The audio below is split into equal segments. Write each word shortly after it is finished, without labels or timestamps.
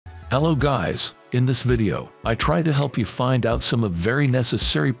Hello guys, in this video, I try to help you find out some of very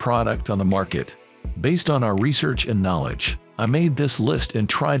necessary product on the market. Based on our research and knowledge, I made this list and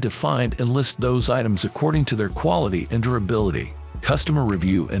tried to find and list those items according to their quality and durability, customer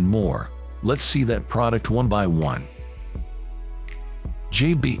review and more. Let's see that product one by one.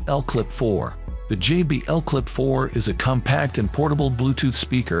 JBL Clip 4. The JBL Clip 4 is a compact and portable Bluetooth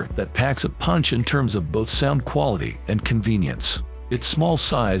speaker that packs a punch in terms of both sound quality and convenience. Its small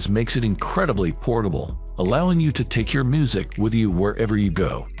size makes it incredibly portable, allowing you to take your music with you wherever you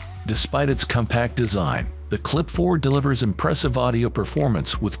go. Despite its compact design, the Clip 4 delivers impressive audio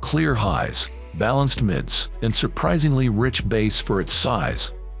performance with clear highs, balanced mids, and surprisingly rich bass for its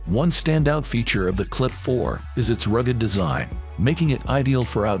size. One standout feature of the Clip 4 is its rugged design, making it ideal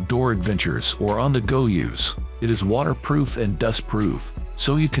for outdoor adventures or on-the-go use. It is waterproof and dustproof,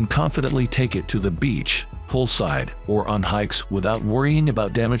 so you can confidently take it to the beach, poolside, or on hikes without worrying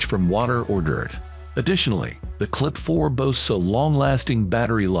about damage from water or dirt. Additionally, the Clip 4 boasts a long-lasting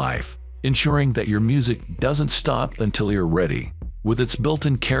battery life, ensuring that your music doesn't stop until you're ready. With its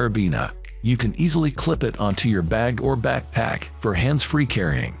built-in carabiner, you can easily clip it onto your bag or backpack for hands-free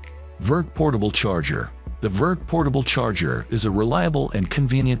carrying. VERC Portable Charger. The VERC Portable Charger is a reliable and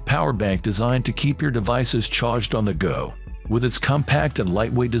convenient power bank designed to keep your devices charged on the go. With its compact and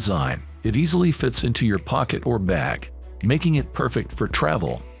lightweight design, it easily fits into your pocket or bag, making it perfect for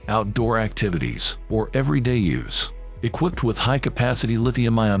travel, outdoor activities, or everyday use. Equipped with high-capacity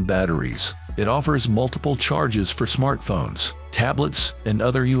lithium-ion batteries, it offers multiple charges for smartphones, tablets, and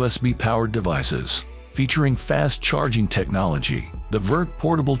other USB-powered devices. Featuring fast charging technology, the VERC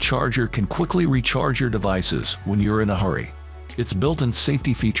Portable Charger can quickly recharge your devices when you're in a hurry. Its built-in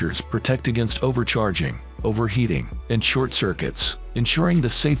safety features protect against overcharging, overheating, and short circuits, ensuring the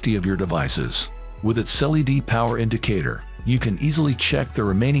safety of your devices. With its LED power indicator, you can easily check the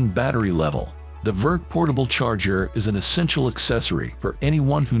remaining battery level. The VERC Portable Charger is an essential accessory for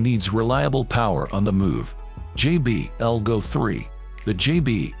anyone who needs reliable power on the move. JBL Go 3. The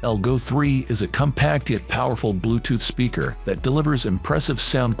JBL Go 3 is a compact yet powerful Bluetooth speaker that delivers impressive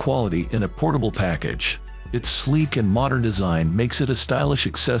sound quality in a portable package. Its sleek and modern design makes it a stylish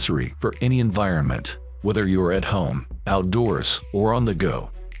accessory for any environment, whether you're at home, outdoors, or on the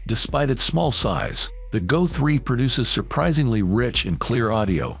go. Despite its small size, the Go 3 produces surprisingly rich and clear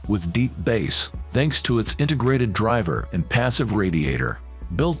audio with deep bass, thanks to its integrated driver and passive radiator.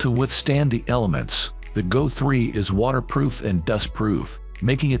 Built to withstand the elements, the Go 3 is waterproof and dustproof,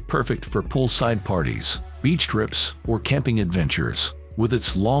 making it perfect for poolside parties, beach trips, or camping adventures. With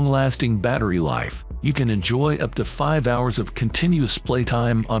its long-lasting battery life, you can enjoy up to 5 hours of continuous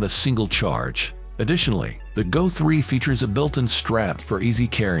playtime on a single charge. Additionally, the Go 3 features a built-in strap for easy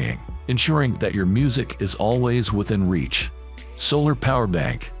carrying, ensuring that your music is always within reach. Solar Power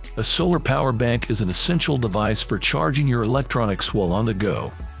Bank. A solar power bank is an essential device for charging your electronics while on the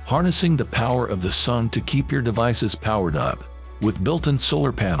go, harnessing the power of the sun to keep your devices powered up. With built-in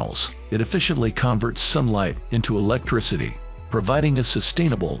solar panels, it efficiently converts sunlight into electricity, providing a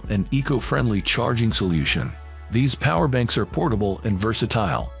sustainable and eco-friendly charging solution. These power banks are portable and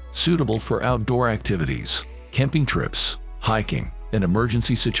versatile, suitable for outdoor activities, camping trips, hiking, and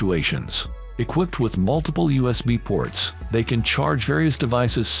emergency situations. Equipped with multiple USB ports, they can charge various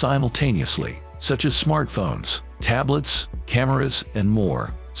devices simultaneously, such as smartphones, tablets, cameras, and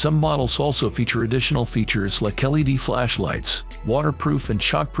more. Some models also feature additional features like LED flashlights, waterproof and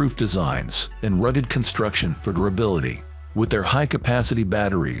shockproof designs, and rugged construction for durability. With their high-capacity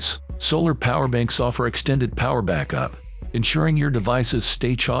batteries, solar power banks offer extended power backup, ensuring your devices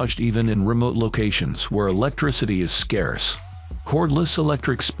stay charged even in remote locations where electricity is scarce. Cordless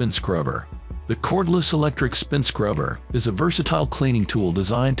Electric Spin Scrubber. The cordless electric spin scrubber is a versatile cleaning tool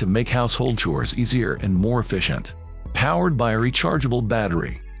designed to make household chores easier and more efficient. Powered by a rechargeable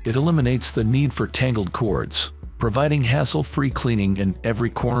battery, it eliminates the need for tangled cords, providing hassle-free cleaning in every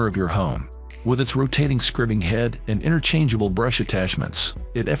corner of your home. With its rotating scrubbing head and interchangeable brush attachments,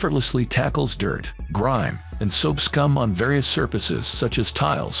 it effortlessly tackles dirt, grime, and soap scum on various surfaces such as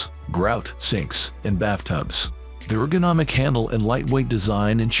tiles, grout, sinks, and bathtubs. The ergonomic handle and lightweight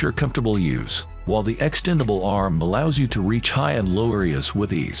design ensure comfortable use, while the extendable arm allows you to reach high and low areas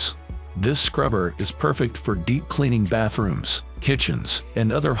with ease. This scrubber is perfect for deep cleaning bathrooms, kitchens,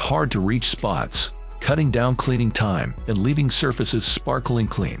 and other hard-to-reach spots, cutting down cleaning time and leaving surfaces sparkling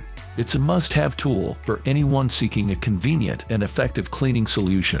clean. It's a must-have tool for anyone seeking a convenient and effective cleaning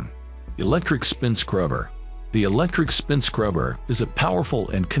solution. Electric Spin Scrubber. The electric spin scrubber is a powerful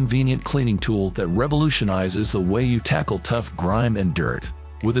and convenient cleaning tool that revolutionizes the way you tackle tough grime and dirt.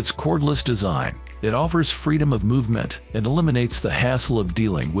 With its cordless design, It offers freedom of movement and eliminates the hassle of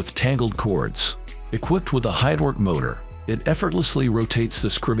dealing with tangled cords. Equipped with a high-torque motor, it effortlessly rotates the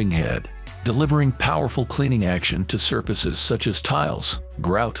scrubbing head, delivering powerful cleaning action to surfaces such as tiles,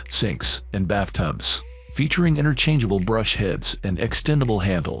 grout, sinks, and bathtubs. Featuring interchangeable brush heads and extendable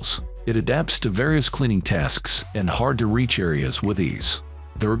handles, it adapts to various cleaning tasks and hard-to-reach areas with ease.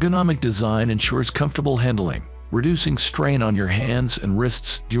 The ergonomic design ensures comfortable handling, reducing strain on your hands and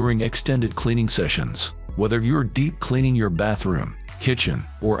wrists during extended cleaning sessions. Whether you're deep cleaning your bathroom, kitchen,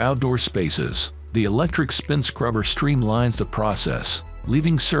 or outdoor spaces, the electric spin scrubber streamlines the process,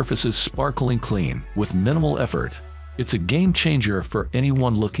 leaving surfaces sparkling clean with minimal effort. It's a game changer for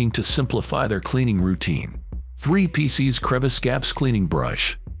anyone looking to simplify their cleaning routine. 3PC's Crevice Gaps Cleaning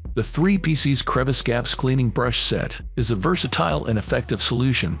Brush. The 3PC's Crevice Gaps Cleaning Brush set is a versatile and effective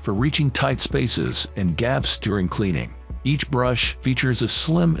solution for reaching tight spaces and gaps during cleaning. Each brush features a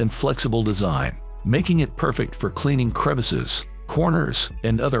slim and flexible design, making it perfect for cleaning crevices, corners,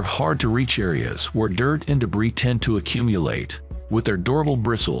 and other hard-to-reach areas where dirt and debris tend to accumulate. With their durable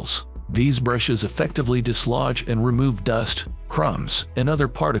bristles, these brushes effectively dislodge and remove dust, crumbs, and other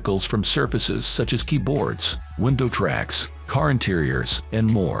particles from surfaces such as keyboards, window tracks, car interiors,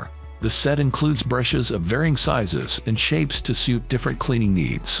 and more. The set includes brushes of varying sizes and shapes to suit different cleaning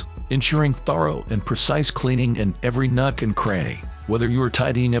needs, ensuring thorough and precise cleaning in every nook and cranny. Whether you are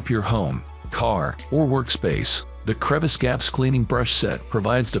tidying up your home, car, or workspace, the Crevice Gaps Cleaning Brush set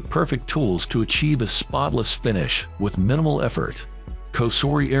provides the perfect tools to achieve a spotless finish with minimal effort.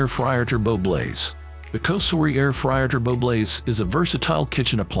 Cosori Air Fryer Turbo Blaze. The Cosori Air Fryer Turbo Blaze is a versatile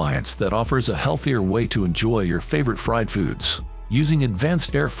kitchen appliance that offers a healthier way to enjoy your favorite fried foods. Using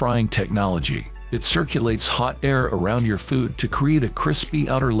advanced air frying technology, it circulates hot air around your food to create a crispy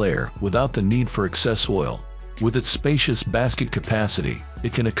outer layer without the need for excess oil. With its spacious basket capacity,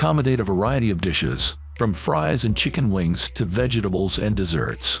 it can accommodate a variety of dishes, from fries and chicken wings to vegetables and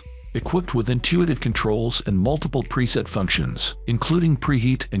desserts. Equipped with intuitive controls and multiple preset functions, including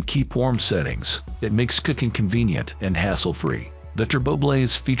preheat and keep warm settings, it makes cooking convenient and hassle-free. The Turbo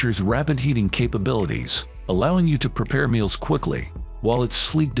Blaze features rapid heating capabilities, allowing you to prepare meals quickly, while its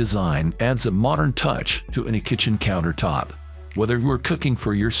sleek design adds a modern touch to any kitchen countertop. Whether you are cooking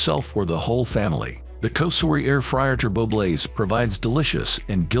for yourself or the whole family, the Cosori Air Fryer Turbo Blaze provides delicious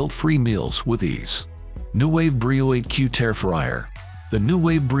and guilt-free meals with ease. NuWave Brio 8Q Air Fryer. The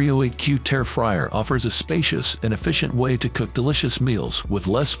NuWave Brio 8Q Air Fryer offers a spacious and efficient way to cook delicious meals with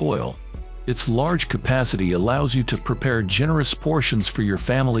less oil. Its large capacity allows you to prepare generous portions for your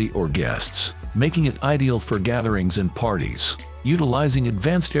family or guests, making it ideal for gatherings and parties. Utilizing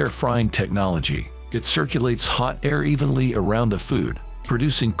advanced air frying technology, it circulates hot air evenly around the food,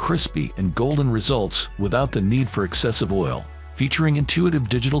 producing crispy and golden results without the need for excessive oil. Featuring intuitive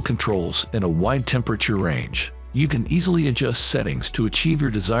digital controls and a wide temperature range, you can easily adjust settings to achieve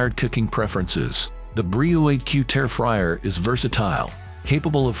your desired cooking preferences. The Brio 8Q Air Fryer is versatile,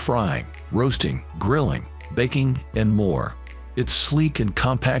 capable of frying, roasting, grilling, baking, and more. Its sleek and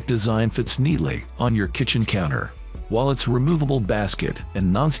compact design fits neatly on your kitchen counter, while its removable basket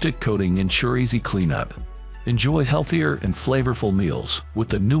and non-stick coating ensure easy cleanup. Enjoy healthier and flavorful meals with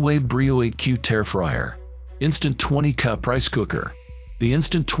the NuWave Brio 8Q Air Fryer. Instant 20-Cup Rice Cooker. The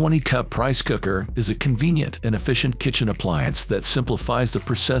Instant 20-Cup Rice Cooker is a convenient and efficient kitchen appliance that simplifies the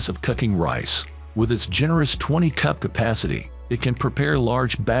process of cooking rice. With its generous 20-cup capacity, it can prepare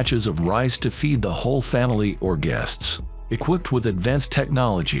large batches of rice to feed the whole family or guests. Equipped with advanced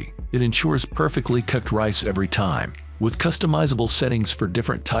technology, it ensures perfectly cooked rice every time, with customizable settings for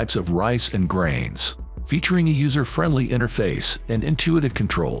different types of rice and grains. Featuring a user-friendly interface and intuitive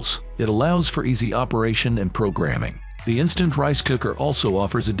controls, it allows for easy operation and programming. The Instant Rice Cooker also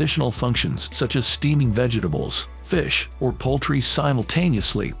offers additional functions such as steaming vegetables, fish, or poultry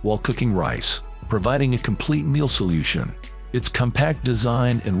simultaneously while cooking rice, providing a complete meal solution. Its compact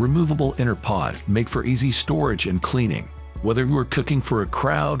design and removable inner pod make for easy storage and cleaning. Whether you are cooking for a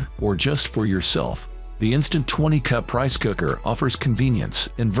crowd or just for yourself, the Instant 20-Cup Rice Cooker offers convenience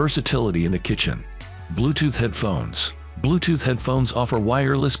and versatility in the kitchen. Bluetooth Headphones. Bluetooth headphones offer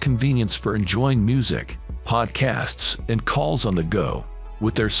wireless convenience for enjoying music, podcasts, and calls on the go.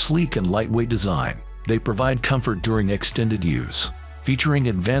 With their sleek and lightweight design, they provide comfort during extended use. Featuring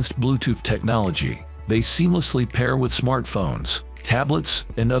advanced Bluetooth technology, they seamlessly pair with smartphones, tablets,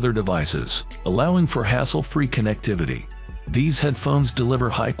 and other devices, allowing for hassle-free connectivity. These headphones deliver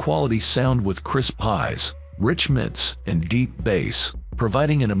high-quality sound with crisp highs, rich mids, and deep bass,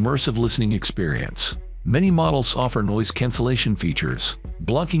 providing an immersive listening experience. Many models offer noise cancellation features,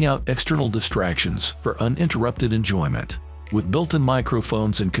 blocking out external distractions for uninterrupted enjoyment. With built-in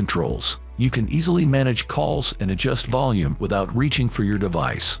microphones and controls, You can easily manage calls and adjust volume without reaching for your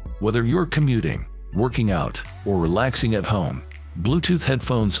device. Whether you're commuting, working out, or relaxing at home, Bluetooth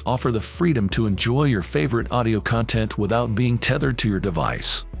headphones offer the freedom to enjoy your favorite audio content without being tethered to your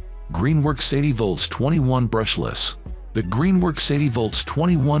device. Greenworks 80 volts 21 brushless. The Greenworks 80 volts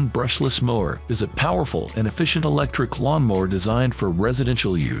 21 brushless mower is a powerful and efficient electric lawnmower designed for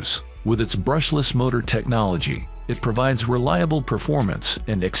residential use. With its brushless motor technology, it provides reliable performance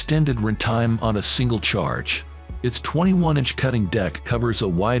and extended runtime on a single charge. Its 21-inch cutting deck covers a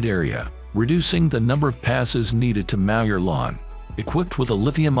wide area, reducing the number of passes needed to mow your lawn. Equipped with a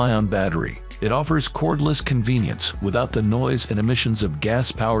lithium-ion battery, it offers cordless convenience without the noise and emissions of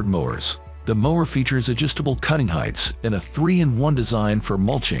gas-powered mowers. The mower features adjustable cutting heights and a 3-in-1 design for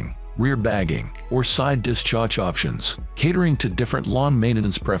mulching, rear bagging, or side discharge options, catering to different lawn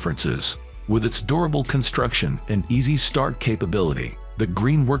maintenance preferences. With its durable construction and easy start capability, the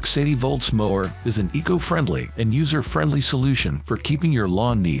Greenworks 80 volts mower is an eco-friendly and user-friendly solution for keeping your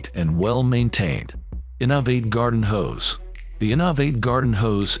lawn neat and well-maintained. Innovate Garden Hose. The Innovate Garden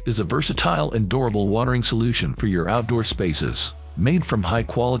Hose is a versatile and durable watering solution for your outdoor spaces. Made from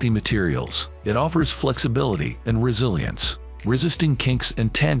high-quality materials, it offers flexibility and resilience, resisting kinks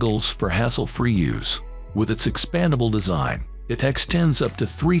and tangles for hassle-free use. With its expandable design, it extends up to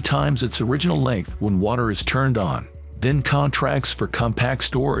 3 times its original length when water is turned on, then contracts for compact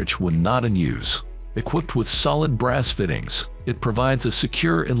storage when not in use. Equipped with solid brass fittings, it provides a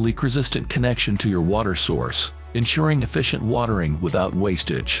secure and leak-resistant connection to your water source, ensuring efficient watering without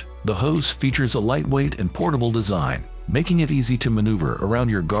wastage. The hose features a lightweight and portable design, making it easy to maneuver around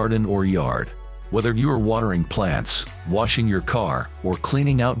your garden or yard. Whether you are watering plants, washing your car, or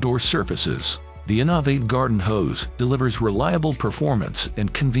cleaning outdoor surfaces, the Innovate Garden Hose delivers reliable performance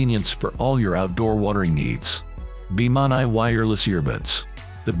and convenience for all your outdoor watering needs. Be-Mon-I Wireless Earbuds.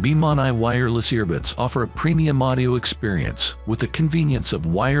 The Be-Mon-I Wireless Earbuds offer a premium audio experience with the convenience of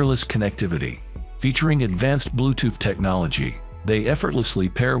wireless connectivity. Featuring advanced Bluetooth technology, they effortlessly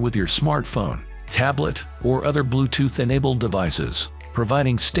pair with your smartphone, tablet, or other Bluetooth-enabled devices,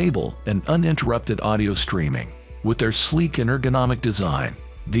 providing stable and uninterrupted audio streaming. With their sleek and ergonomic design,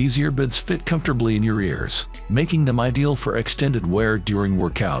 these earbuds fit comfortably in your ears, making them ideal for extended wear during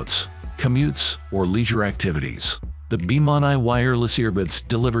workouts, commutes, or leisure activities. The Be-Mon-I Wireless Earbuds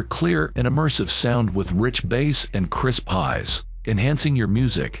deliver clear and immersive sound with rich bass and crisp highs, enhancing your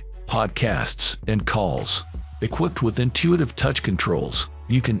music, podcasts, and calls. Equipped with intuitive touch controls,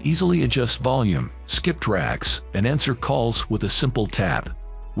 you can easily adjust volume, skip tracks, and answer calls with a simple tap.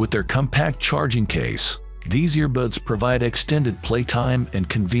 With their compact charging case, these earbuds provide extended playtime and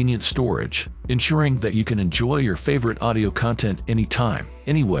convenient storage, ensuring that you can enjoy your favorite audio content anytime,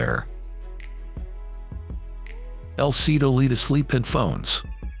 anywhere. Elcedo Lita Sleep Headphones.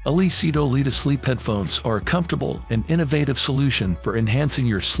 Elcedo Lita Sleep Headphones are a comfortable and innovative solution for enhancing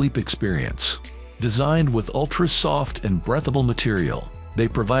your sleep experience. Designed with ultra-soft and breathable material, they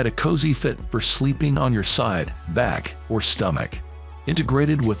provide a cozy fit for sleeping on your side, back, or stomach.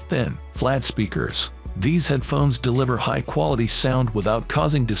 Integrated with thin, flat speakers, these headphones deliver high-quality sound without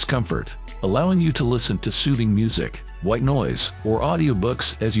causing discomfort, allowing you to listen to soothing music, white noise, or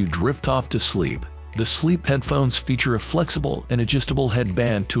audiobooks as you drift off to sleep. The sleep headphones feature a flexible and adjustable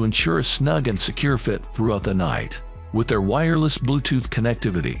headband to ensure a snug and secure fit throughout the night. With their wireless Bluetooth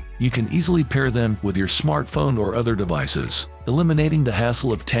connectivity, you can easily pair them with your smartphone or other devices, eliminating the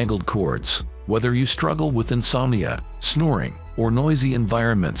hassle of tangled cords. Whether you struggle with insomnia, snoring, or noisy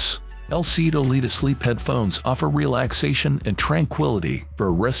environments, Elcedo Lita Sleep Headphones offer relaxation and tranquility for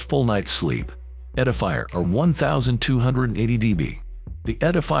a restful night's sleep. Edifier are 1280 dB. The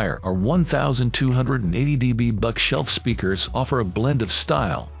Edifier are 1280 dB buckshelf speakers offer a blend of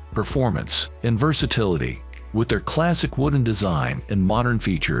style, performance, and versatility. With their classic wooden design and modern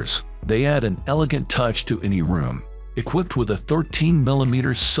features, they add an elegant touch to any room. Equipped with a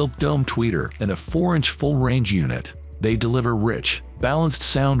 13mm silk dome tweeter and a 4-inch full-range unit, they deliver rich, balanced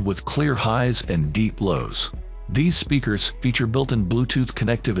sound with clear highs and deep lows. These speakers feature built-in Bluetooth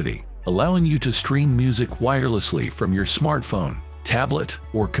connectivity, allowing you to stream music wirelessly from your smartphone, tablet,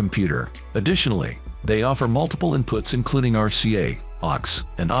 or computer. Additionally, they offer multiple inputs including RCA, aux,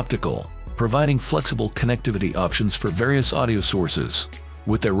 and optical, providing flexible connectivity options for various audio sources.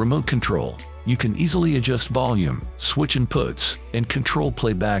 With their remote control, you can easily adjust volume, switch inputs, and control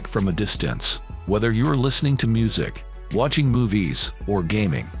playback from a distance. Whether you're listening to music, watching movies, or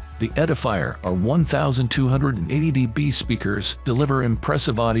gaming, the Edifier are 1280 dB speakers deliver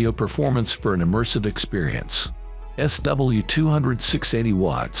impressive audio performance for an immersive experience. SW200 680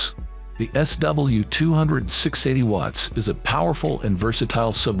 watts. The SW20680 watts is a powerful and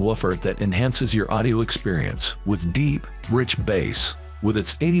versatile subwoofer that enhances your audio experience with deep, rich bass. With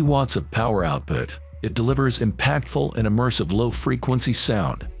its 80 watts of power output, it delivers impactful and immersive low-frequency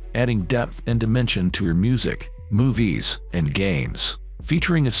sound, adding depth and dimension to your music, movies, and games.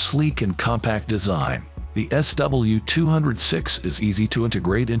 Featuring a sleek and compact design, the SW206 is easy to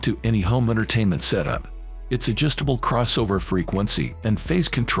integrate into any home entertainment setup. Its adjustable crossover frequency and phase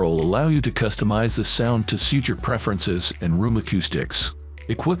control allow you to customize the sound to suit your preferences and room acoustics.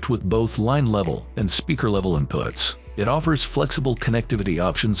 Equipped with both line-level and speaker-level inputs, it offers flexible connectivity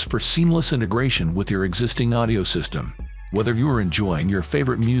options for seamless integration with your existing audio system. Whether you are enjoying your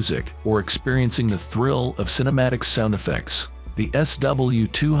favorite music or experiencing the thrill of cinematic sound effects, the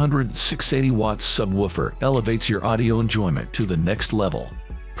SW20680 watts subwoofer elevates your audio enjoyment to the next level.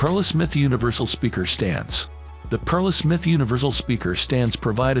 Pearl-Smith Universal Speaker Stands. The Pearl-Smith Universal Speaker Stands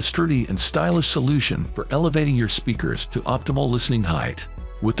provide a sturdy and stylish solution for elevating your speakers to optimal listening height.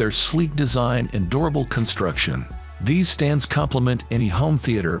 With their sleek design and durable construction, these stands complement any home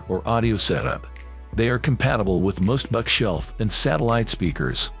theater or audio setup. They are compatible with most bookshelf and satellite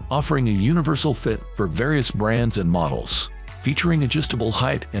speakers, offering a universal fit for various brands and models. Featuring adjustable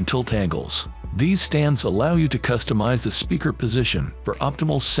height and tilt angles, these stands allow you to customize the speaker position for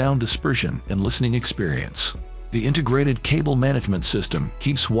optimal sound dispersion and listening experience. The integrated cable management system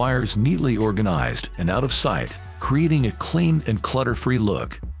keeps wires neatly organized and out of sight, creating a clean and clutter-free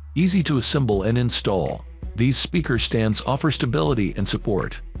look. Easy to assemble and install, these speaker stands offer stability and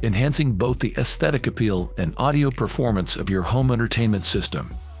support, enhancing both the aesthetic appeal and audio performance of your home entertainment system.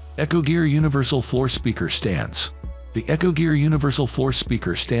 EchoGear Universal Floor Speaker Stands. The EchoGear Universal Floor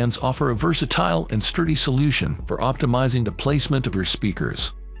Speaker Stands offer a versatile and sturdy solution for optimizing the placement of your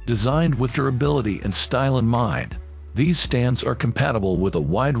speakers. Designed with durability and style in mind, these stands are compatible with a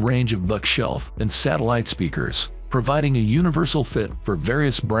wide range of bookshelf and satellite speakers, providing a universal fit for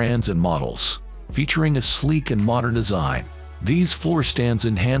various brands and models. Featuring a sleek and modern design, these floor stands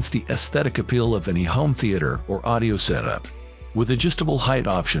enhance the aesthetic appeal of any home theater or audio setup. With adjustable height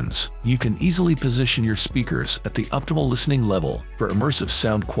options, you can easily position your speakers at the optimal listening level for immersive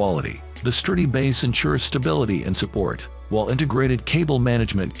sound quality. The sturdy base ensures stability and support, while integrated cable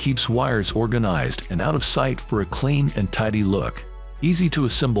management keeps wires organized and out of sight for a clean and tidy look. Easy to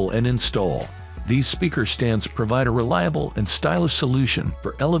assemble and install, these speaker stands provide a reliable and stylish solution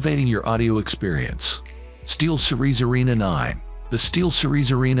for elevating your audio experience. SteelSeries Arena 9. The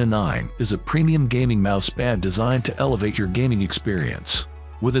SteelSeries Arena 9 is a premium gaming mousepad designed to elevate your gaming experience.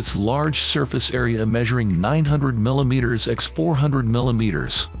 With its large surface area measuring 900mm x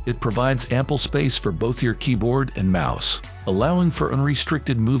 400mm, it provides ample space for both your keyboard and mouse, allowing for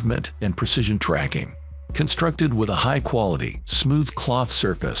unrestricted movement and precision tracking. Constructed with a high-quality, smooth cloth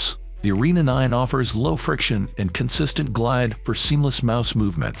surface, the Arena 9 offers low friction and consistent glide for seamless mouse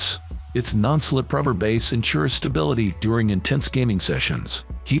movements. Its non-slip rubber base ensures stability during intense gaming sessions,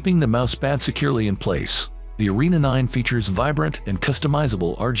 keeping the mousepad securely in place. The Arena 9 features vibrant and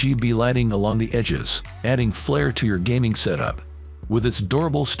customizable RGB lighting along the edges, adding flair to your gaming setup. With its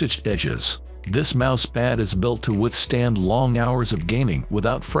durable stitched edges, this mousepad is built to withstand long hours of gaming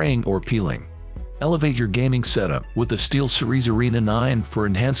without fraying or peeling. Elevate your gaming setup with the SteelSeries Arena 9 for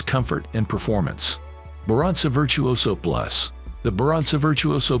enhanced comfort and performance. Baratza Virtuoso Plus. The Baratza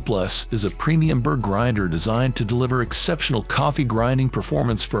Virtuoso Plus is a premium burr grinder designed to deliver exceptional coffee grinding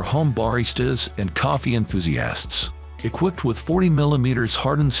performance for home baristas and coffee enthusiasts. Equipped with 40mm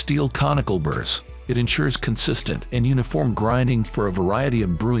hardened steel conical burrs, it ensures consistent and uniform grinding for a variety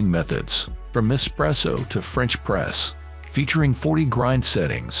of brewing methods, from espresso to French press. Featuring 40 grind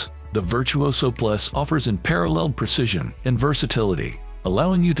settings, the Virtuoso Plus offers unparalleled precision and versatility,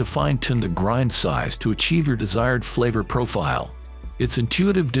 allowing you to fine-tune the grind size to achieve your desired flavor profile. Its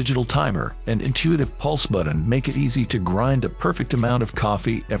intuitive digital timer and intuitive pulse button make it easy to grind a perfect amount of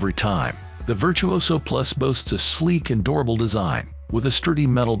coffee every time. The Virtuoso Plus boasts a sleek and durable design, with a sturdy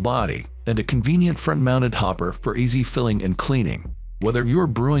metal body and a convenient front-mounted hopper for easy filling and cleaning. Whether you're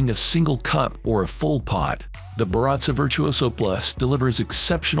brewing a single cup or a full pot, the Baratza Virtuoso Plus delivers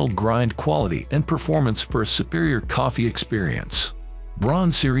exceptional grind quality and performance for a superior coffee experience.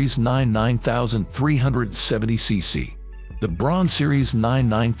 Braun Series 9 9370cc. The Braun Series 9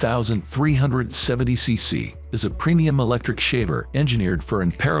 9370cc is a premium electric shaver engineered for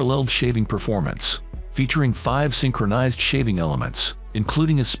unparalleled shaving performance. Featuring 5 synchronized shaving elements,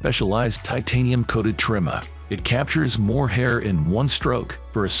 including a specialized titanium-coated trimmer, it captures more hair in one stroke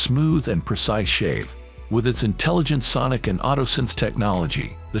for a smooth and precise shave. With its intelligent sonic and auto-sense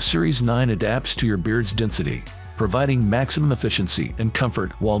technology, the Series 9 adapts to your beard's density, providing maximum efficiency and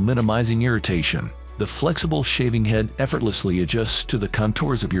comfort while minimizing irritation. The flexible shaving head effortlessly adjusts to the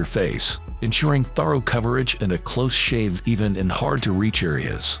contours of your face, ensuring thorough coverage and a close shave even in hard-to-reach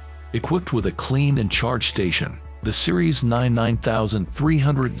areas. Equipped with a clean and charge station, the Series 9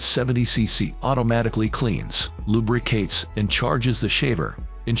 9370cc automatically cleans, lubricates, and charges the shaver,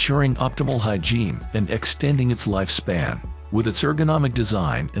 ensuring optimal hygiene and extending its lifespan. With its ergonomic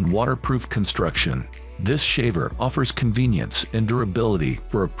design and waterproof construction, this shaver offers convenience and durability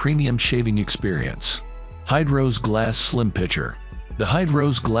for a premium shaving experience. Hydro's Glass Slim Pitcher. The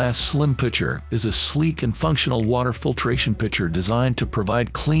Hydro's Glass Slim Pitcher is a sleek and functional water filtration pitcher designed to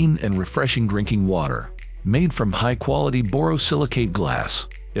provide clean and refreshing drinking water. Made from high-quality borosilicate glass,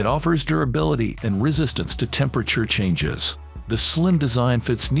 it offers durability and resistance to temperature changes. The slim design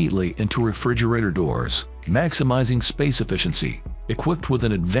fits neatly into refrigerator doors, maximizing space efficiency. Equipped with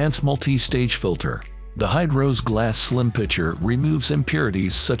an advanced multi-stage filter, the Hydro's Glass Slim Pitcher removes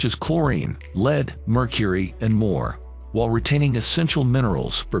impurities such as chlorine, lead, mercury, and more, while retaining essential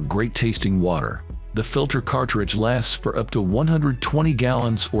minerals for great-tasting water. The filter cartridge lasts for up to 120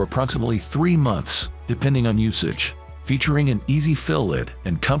 gallons or approximately 3 months, depending on usage, featuring an easy fill lid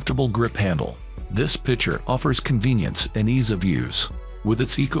and comfortable grip handle. This pitcher offers convenience and ease of use. With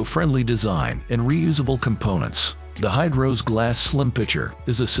its eco-friendly design and reusable components, the Hydro's Glass Slim Pitcher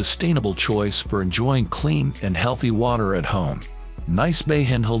is a sustainable choice for enjoying clean and healthy water at home. Nice Bay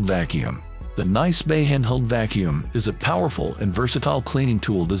Handheld Vacuum. The Nice Bay Handheld Vacuum is a powerful and versatile cleaning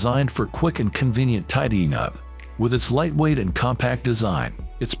tool designed for quick and convenient tidying up. With its lightweight and compact design,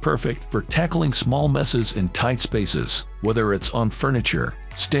 it's perfect for tackling small messes in tight spaces, whether it's on furniture,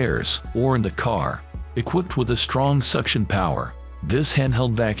 stairs, or in the car. Equipped with a strong suction power, this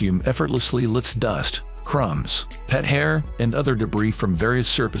handheld vacuum effortlessly lifts dust, crumbs, pet hair, and other debris from various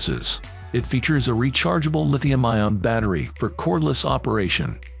surfaces. It features a rechargeable lithium-ion battery for cordless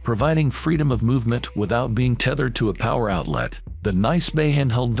operation, providing freedom of movement without being tethered to a power outlet. The Nice Bay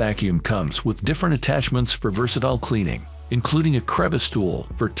Handheld Vacuum comes with different attachments for versatile cleaning, including a crevice tool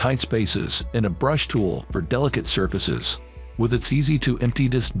for tight spaces and a brush tool for delicate surfaces. With its easy-to-empty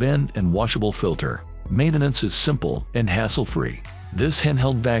disc bin and washable filter, maintenance is simple and hassle-free. This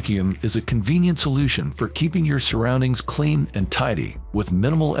handheld vacuum is a convenient solution for keeping your surroundings clean and tidy with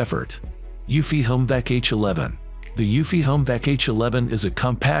minimal effort. Eufy HomeVac H11. The Eufy HomeVac H11 is a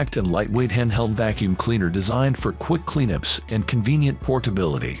compact and lightweight handheld vacuum cleaner designed for quick cleanups and convenient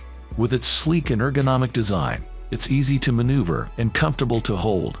portability. With its sleek and ergonomic design, it's easy to maneuver and comfortable to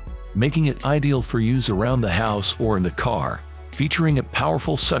hold, making it ideal for use around the house or in the car. Featuring a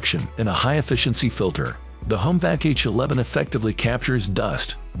powerful suction and a high-efficiency filter, the HomeVac H11 effectively captures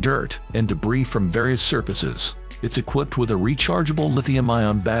dust, dirt, and debris from various surfaces. It's equipped with a rechargeable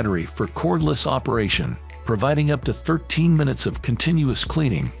lithium-ion battery for cordless operation, providing up to 13 minutes of continuous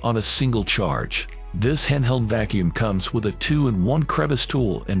cleaning on a single charge. This handheld vacuum comes with a 2-in-1 crevice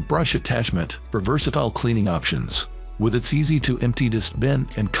tool and brush attachment for versatile cleaning options. With its easy-to-empty disc bin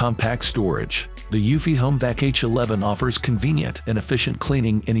and compact storage, the Eufy HomeVac H11 offers convenient and efficient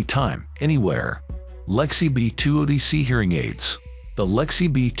cleaning anytime, anywhere. Lexi B2 ODC Hearing Aids. The Lexi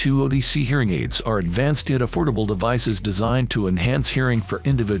B2 ODC hearing aids are advanced yet affordable devices designed to enhance hearing for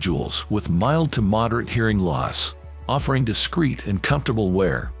individuals with mild to moderate hearing loss. Offering discreet and comfortable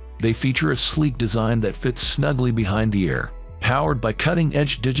wear, they feature a sleek design that fits snugly behind the ear. Powered by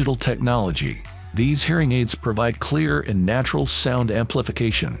cutting-edge digital technology, these hearing aids provide clear and natural sound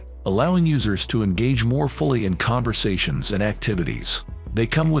amplification, allowing users to engage more fully in conversations and activities. They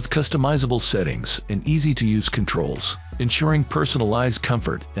come with customizable settings and easy-to-use controls, ensuring personalized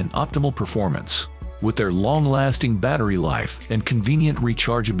comfort and optimal performance. With their long-lasting battery life and convenient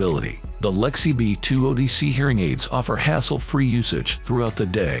rechargeability, the Lexi B2 ODC hearing aids offer hassle-free usage throughout the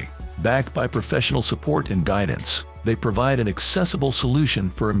day. Backed by professional support and guidance, they provide an accessible solution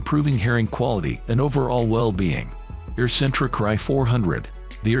for improving hearing quality and overall well-being. Earcentric Rai 400.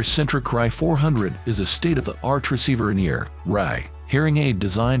 The Earcentric Rai 400 is a state-of-the-art receiver-in-ear (RAI) hearing aid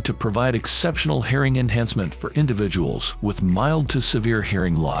designed to provide exceptional hearing enhancement for individuals with mild to severe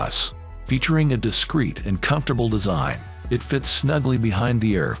hearing loss. Featuring a discreet and comfortable design, it fits snugly behind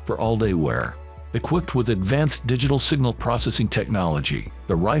the ear for all-day wear. Equipped with advanced digital signal processing technology,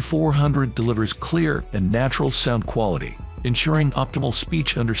 the Rai 400 delivers clear and natural sound quality, ensuring optimal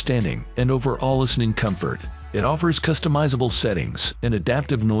speech understanding and overall listening comfort. It offers customizable settings and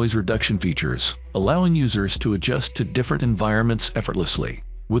adaptive noise reduction features, allowing users to adjust to different environments effortlessly.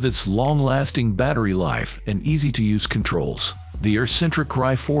 With its long-lasting battery life and easy-to-use controls, the Earcentric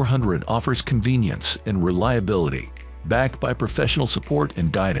Rai 400 offers convenience and reliability. Backed by professional support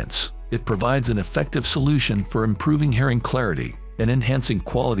and guidance, It provides an effective solution for improving hearing clarity and enhancing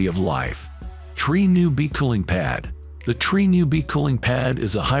quality of life. Tree UV Cooling Pad. The Tree UV Cooling Pad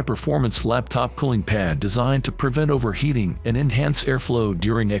is a high-performance laptop cooling pad designed to prevent overheating and enhance airflow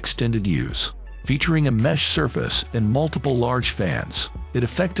during extended use. Featuring a mesh surface and multiple large fans, it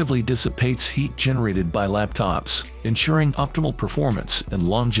effectively dissipates heat generated by laptops, ensuring optimal performance and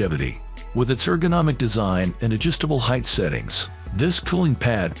longevity. With its ergonomic design and adjustable height settings, this cooling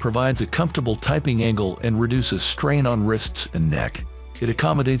pad provides a comfortable typing angle and reduces strain on wrists and neck. It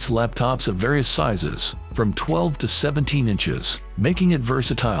accommodates laptops of various sizes, from 12 to 17 inches, making it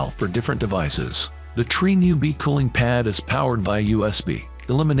versatile for different devices. The Tree UV Cooling Pad is powered via USB,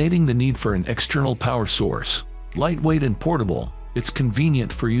 eliminating the need for an external power source. Lightweight and portable, it's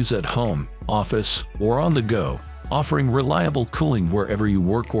convenient for use at home, office, or on the go, offering reliable cooling wherever you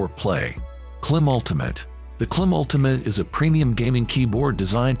work or play. Clim Ultimate. The Clim Ultimate is a premium gaming keyboard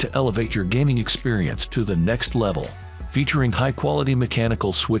designed to elevate your gaming experience to the next level. Featuring high-quality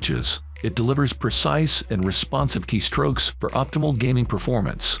mechanical switches, it delivers precise and responsive keystrokes for optimal gaming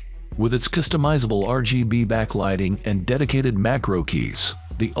performance. With its customizable RGB backlighting and dedicated macro keys,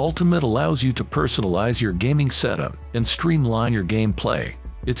 the Ultimate allows you to personalize your gaming setup and streamline your gameplay.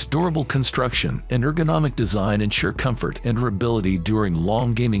 Its durable construction and ergonomic design ensure comfort and durability during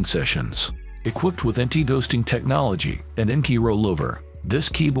long gaming sessions. Equipped with anti-ghosting technology and in-key rollover, this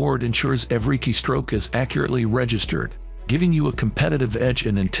keyboard ensures every keystroke is accurately registered, giving you a competitive edge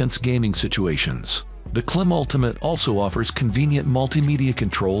in intense gaming situations. The Clim Ultimate also offers convenient multimedia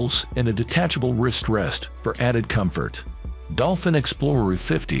controls and a detachable wrist rest for added comfort. Dolphin Explorer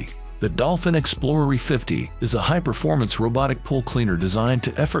 50. The Dolphin Explorer 50 is a high-performance robotic pool cleaner designed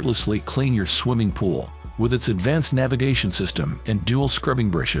to effortlessly clean your swimming pool. With its advanced navigation system and dual scrubbing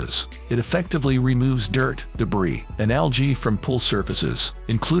brushes, it effectively removes dirt, debris, and algae from pool surfaces,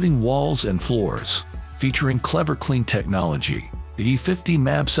 including walls and floors. Featuring clever clean technology, the E50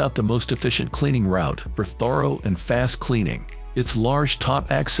 maps out the most efficient cleaning route for thorough and fast cleaning. Its large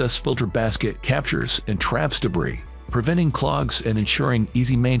top-access filter basket captures and traps debris, preventing clogs and ensuring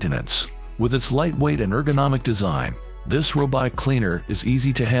easy maintenance. With its lightweight and ergonomic design, this robotic cleaner is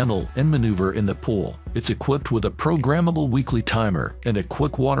easy to handle and maneuver in the pool. It's equipped with a programmable weekly timer and a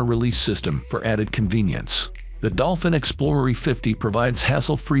quick water release system for added convenience. The Dolphin Explorer 50 provides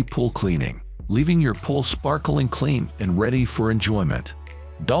hassle-free pool cleaning, leaving your pool sparkling clean and ready for enjoyment.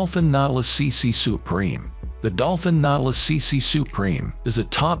 Dolphin Nautilus CC Supreme. The Dolphin Nautilus CC Supreme is a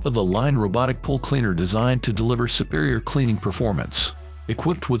top-of-the-line robotic pool cleaner designed to deliver superior cleaning performance.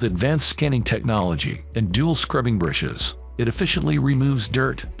 Equipped with advanced scanning technology and dual scrubbing brushes, it efficiently removes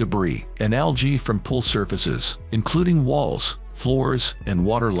dirt, debris, and algae from pool surfaces, including walls, floors, and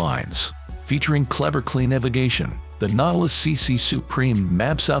water lines. Featuring clever clean navigation, the Nautilus CC Supreme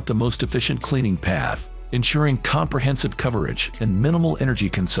maps out the most efficient cleaning path, ensuring comprehensive coverage and minimal energy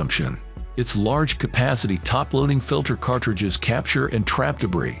consumption. Its large-capacity top-loading filter cartridges capture and trap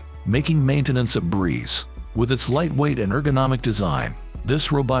debris, making maintenance a breeze. With its lightweight and ergonomic design,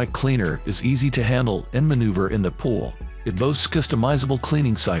 this robotic cleaner is easy to handle and maneuver in the pool. It boasts customizable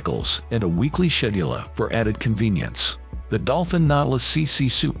cleaning cycles and a weekly schedule for added convenience. The Dolphin Nautilus CC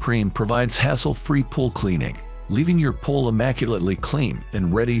Supreme provides hassle-free pool cleaning, leaving your pool immaculately clean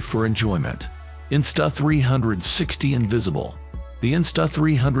and ready for enjoyment. Insta360 Invisible. The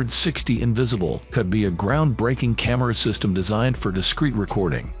Insta360 Invisible could be a groundbreaking camera system designed for discreet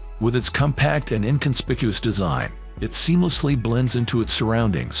recording. With its compact and inconspicuous design, it seamlessly blends into its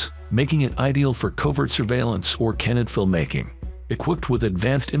surroundings, making it ideal for covert surveillance or candid filmmaking. Equipped with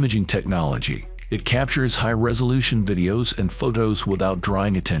advanced imaging technology, it captures high-resolution videos and photos without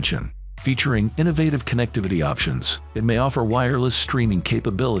drawing attention. Featuring innovative connectivity options, it may offer wireless streaming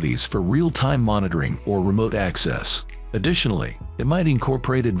capabilities for real-time monitoring or remote access. Additionally, it might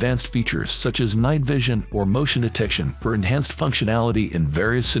incorporate advanced features such as night vision or motion detection for enhanced functionality in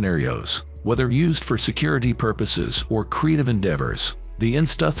various scenarios. Whether used for security purposes or creative endeavors, the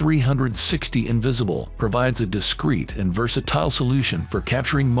Insta360 Invisible provides a discreet and versatile solution for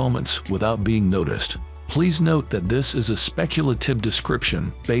capturing moments without being noticed. Please note that this is a speculative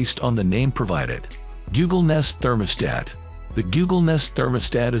description based on the name provided. Google Nest Thermostat. The Google Nest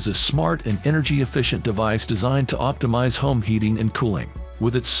Thermostat is a smart and energy-efficient device designed to optimize home heating and cooling.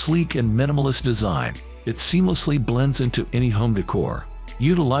 With its sleek and minimalist design, it seamlessly blends into any home decor.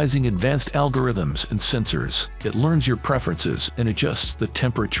 Utilizing advanced algorithms and sensors, it learns your preferences and adjusts the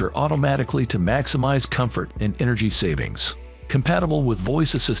temperature automatically to maximize comfort and energy savings. Compatible with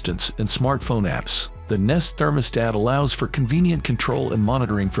voice assistants and smartphone apps, the Nest Thermostat allows for convenient control and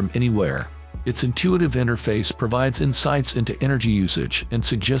monitoring from anywhere. Its intuitive interface provides insights into energy usage and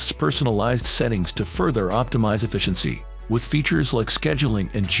suggests personalized settings to further optimize efficiency. With features like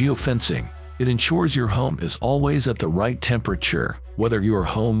scheduling and geofencing, it ensures your home is always at the right temperature, whether you're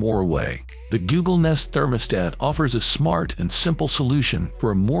home or away. The Google Nest thermostat offers a smart and simple solution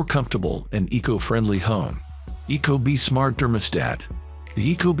for a more comfortable and eco-friendly home. ecobee Smart Thermostat.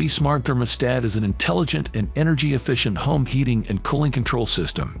 The ecobee Smart Thermostat is an intelligent and energy-efficient home heating and cooling control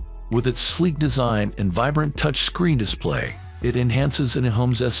system. With its sleek design and vibrant touchscreen display, it enhances a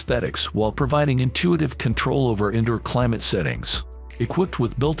home's aesthetics while providing intuitive control over indoor climate settings. Equipped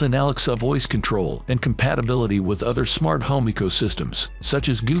with built-in Alexa voice control and compatibility with other smart home ecosystems, such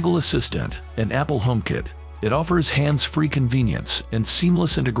as Google Assistant and Apple HomeKit, it offers hands-free convenience and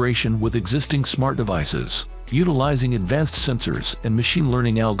seamless integration with existing smart devices. Utilizing advanced sensors and machine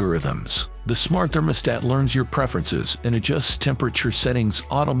learning algorithms, the smart thermostat learns your preferences and adjusts temperature settings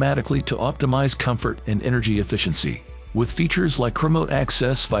automatically to optimize comfort and energy efficiency. With features like remote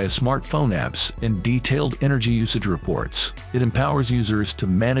access via smartphone apps and detailed energy usage reports, it empowers users to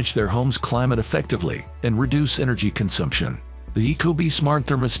manage their home's climate effectively and reduce energy consumption. The ecobee Smart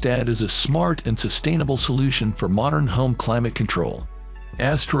Thermostat is a smart and sustainable solution for modern home climate control.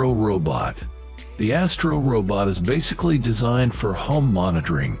 Astro Robot. The Astro Robot is basically designed for home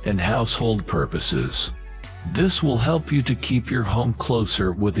monitoring and household purposes. This will help you to keep your home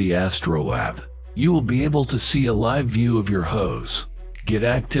closer with the Astro app. You will be able to see a live view of your hose, get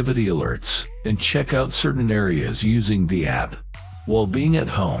activity alerts, and check out certain areas using the app. While being at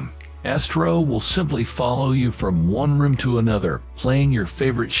home, Astro will simply follow you from one room to another, playing your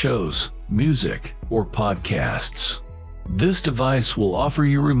favorite shows, music, or podcasts. This device will offer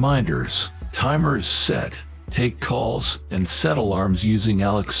you reminders, timers set, take calls, and set alarms using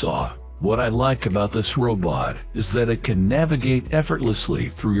Alexa. What I like about this robot is that it can navigate effortlessly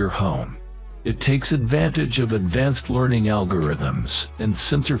through your home. It takes advantage of advanced learning algorithms and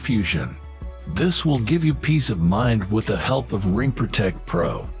sensor fusion. This will give you peace of mind with the help of Ring Protect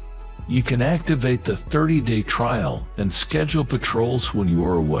Pro. You can activate the 30-day trial and schedule patrols when you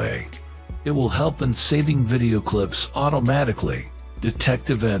are away. It will help in saving video clips automatically,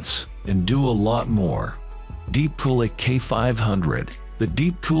 detect events, and do a lot more. Deepcool K500. The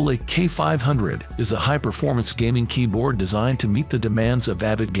Deepcool K500 is a high-performance gaming keyboard designed to meet the demands of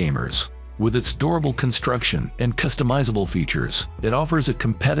avid gamers. With its durable construction and customizable features, it offers a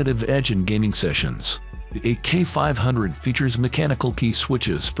competitive edge in gaming sessions. The K500 features mechanical key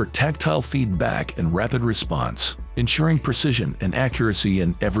switches for tactile feedback and rapid response, ensuring precision and accuracy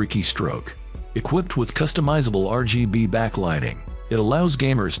in every keystroke. Equipped with customizable RGB backlighting, it allows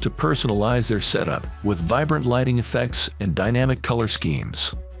gamers to personalize their setup with vibrant lighting effects and dynamic color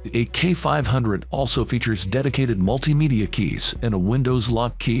schemes. The K500 also features dedicated multimedia keys and a Windows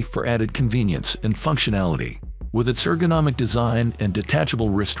lock key for added convenience and functionality. With its ergonomic design and detachable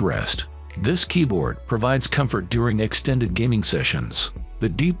wrist rest, this keyboard provides comfort during extended gaming sessions. The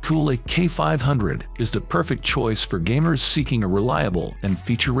Deepcool K500 is the perfect choice for gamers seeking a reliable and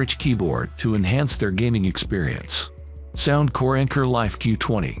feature-rich keyboard to enhance their gaming experience. Soundcore Anchor Life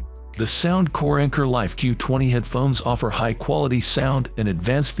Q20. The Soundcore Anchor Life Q20 headphones offer high-quality sound and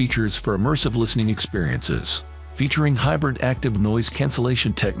advanced features for immersive listening experiences. Featuring hybrid active noise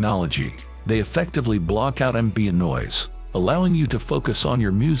cancellation technology, they effectively block out ambient noise, allowing you to focus on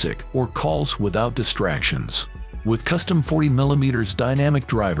your music or calls without distractions. With custom 40mm dynamic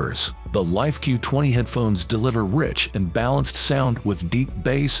drivers, the Life Q20 headphones deliver rich and balanced sound with deep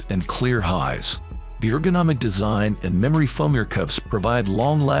bass and clear highs. The ergonomic design and memory foam ear cuffs provide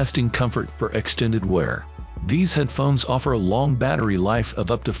long-lasting comfort for extended wear. These headphones offer a long battery life of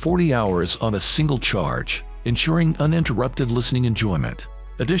up to 40 hours on a single charge, ensuring uninterrupted listening enjoyment.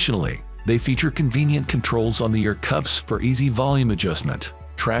 Additionally, they feature convenient controls on the ear cuffs for easy volume adjustment,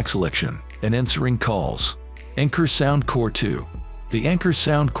 track selection, and answering calls. Anchor Soundcore 2. The Anchor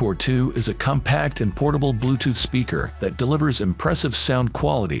Soundcore 2 is a compact and portable Bluetooth speaker that delivers impressive sound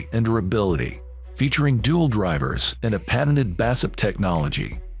quality and durability. Featuring dual drivers and a patented bass-up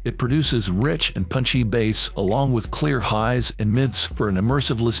technology, it produces rich and punchy bass along with clear highs and mids for an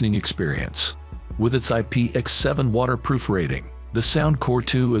immersive listening experience. With its IPX7 waterproof rating, the Soundcore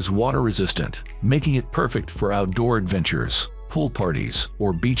 2 is water-resistant, making it perfect for outdoor adventures, pool parties,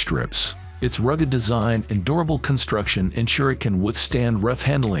 or beach trips. Its rugged design and durable construction ensure it can withstand rough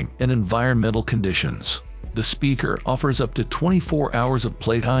handling and environmental conditions. The speaker offers up to 24 hours of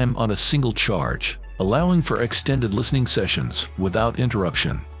playtime on a single charge, allowing for extended listening sessions without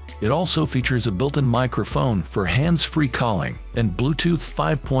interruption. It also features a built-in microphone for hands-free calling and Bluetooth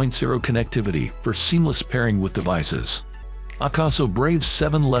 5.0 connectivity for seamless pairing with devices. Akaso Brave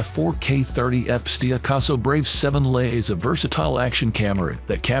 7 Le 4K 30 fps. The Akaso Brave 7 Le is a versatile action camera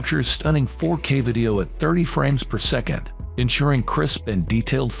that captures stunning 4K video at 30 frames per second, ensuring crisp and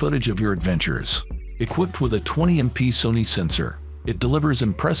detailed footage of your adventures. Equipped with a 20MP Sony sensor, it delivers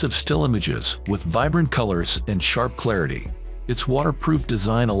impressive still images with vibrant colors and sharp clarity. Its waterproof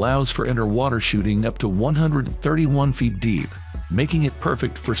design allows for underwater shooting up to 131 feet deep, making it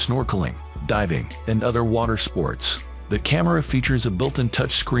perfect for snorkeling, diving, and other water sports. The camera features a built-in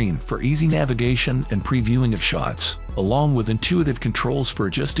touchscreen for easy navigation and previewing of shots, along with intuitive controls for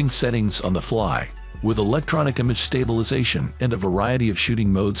adjusting settings on the fly. With electronic image stabilization and a variety of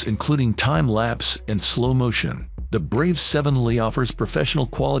shooting modes including time-lapse and slow motion, the Brave 7 Le offers professional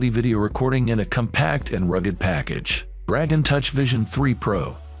quality video recording in a compact and rugged package. Dragon Touch Vision 3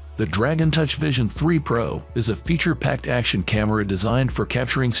 Pro. The Dragon Touch Vision 3 Pro is a feature-packed action camera designed for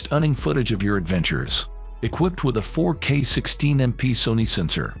capturing stunning footage of your adventures. Equipped with a 4K 16MP Sony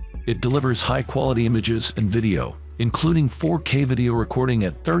sensor, it delivers high-quality images and video, including 4K video recording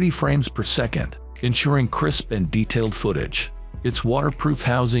at 30 frames per second, ensuring crisp and detailed footage. Its waterproof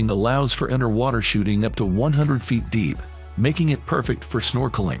housing allows for underwater shooting up to 100 feet deep, making it perfect for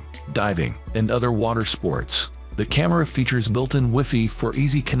snorkeling, diving, and other water sports. The camera features built-in Wi-Fi for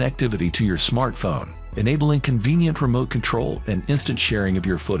easy connectivity to your smartphone, enabling convenient remote control and instant sharing of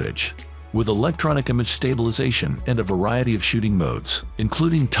your footage. With electronic image stabilization and a variety of shooting modes,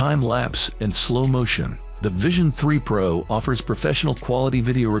 including time-lapse and slow motion, the Vision 3 Pro offers professional quality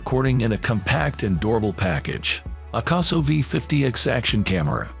video recording in a compact and durable package. Akaso V50X Action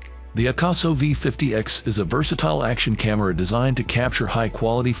Camera. The Akaso V50X is a versatile action camera designed to capture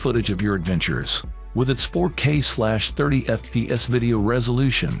high-quality footage of your adventures. With its 4K/30 fps video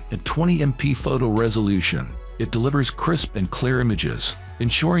resolution and 20MP photo resolution, it delivers crisp and clear images,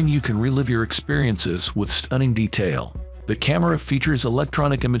 ensuring you can relive your experiences with stunning detail. The camera features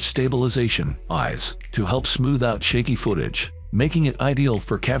electronic image stabilization (EIS) to help smooth out shaky footage, making it ideal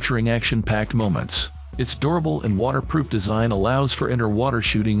for capturing action-packed moments. Its durable and waterproof design allows for underwater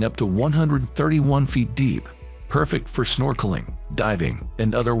shooting up to 131 feet deep, perfect for snorkeling, diving,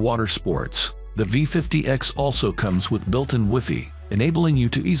 and other water sports. The V50X also comes with built-in Wi-Fi, enabling you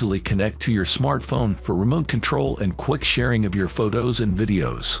to easily connect to your smartphone for remote control and quick sharing of your photos and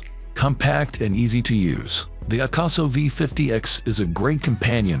videos. Compact and easy to use, the Akaso V50X is a great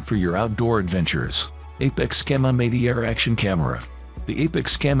companion for your outdoor adventures. Apex Camera Air Action Camera. The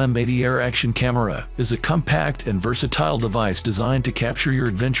Apex Camera Air Action Camera is a compact and versatile device designed to capture your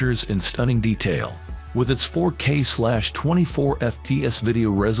adventures in stunning detail. With its 4K/24 fps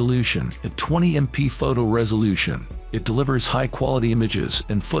video resolution and 20MP photo resolution, it delivers high-quality images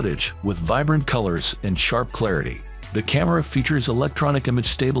and footage with vibrant colors and sharp clarity. The camera features electronic image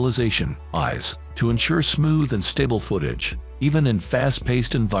stabilization (EIS) to ensure smooth and stable footage, even in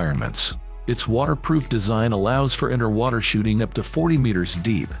fast-paced environments. Its waterproof design allows for underwater shooting up to 40 meters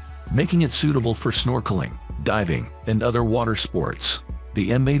deep, making it suitable for snorkeling, diving, and other water sports.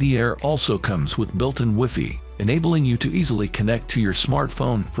 The M80 Air also comes with built-in Wi-Fi, enabling you to easily connect to your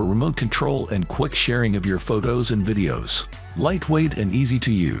smartphone for remote control and quick sharing of your photos and videos. Lightweight and easy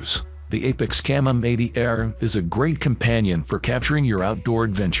to use, the Apex Camera M80 Air is a great companion for capturing your outdoor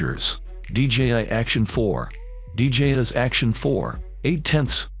adventures. DJI Action 4. DJI's Action 4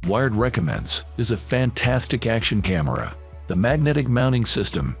 8/10 wired recommends is a fantastic action camera. The magnetic mounting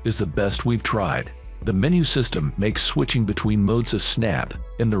system is the best we've tried. The menu system makes switching between modes a snap,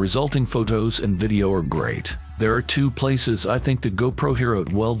 and the resulting photos and video are great. There are two places I think the GoPro Hero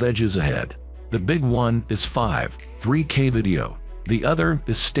 12 edges ahead. The big one is 3K video. The other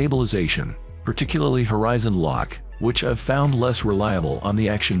is stabilization, particularly horizon lock, which I've found less reliable on the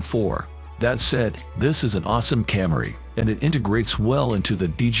Action 4. That said, this is an awesome camera, and it integrates well into the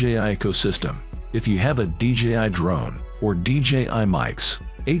DJI ecosystem. If you have a DJI drone or DJI mics,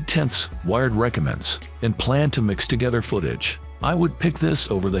 8/10 wired recommends, and plan to mix together footage, I would pick this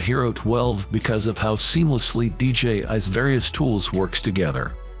over the Hero 12 because of how seamlessly DJI's various tools works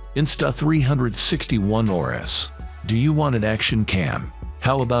together. Insta360 OneOS. Do you want an action cam?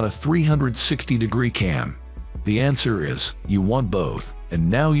 How about a 360-degree cam? The answer is, you want both, and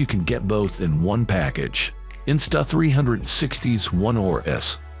now you can get both in one package. Insta360's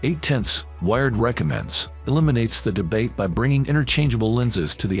OneOS 8/10 wired recommends eliminates the debate by bringing interchangeable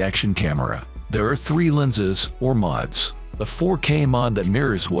lenses to the action camera. There are 3 lenses, or mods. A 4K mod that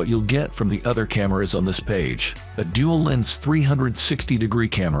mirrors what you'll get from the other cameras on this page, a dual-lens 360-degree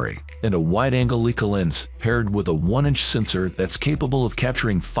camera, and a wide-angle Leica lens paired with a 1-inch sensor that's capable of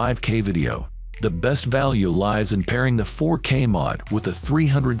capturing 5K video. The best value lies in pairing the 4K mod with the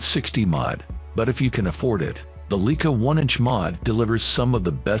 360 mod, but if you can afford it, The Leica 1-inch mod delivers some of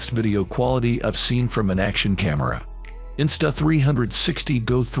the best video quality I've seen from an action camera. Insta360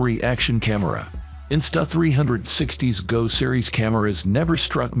 Go 3 Action Camera. Insta360's Go series cameras never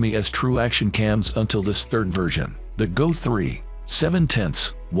struck me as true action cams until this third version. The Go 3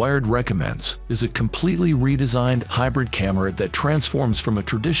 7/10 Wired recommends is a completely redesigned hybrid camera that transforms from a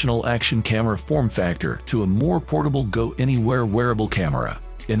traditional action camera form factor to a more portable go anywhere wearable camera.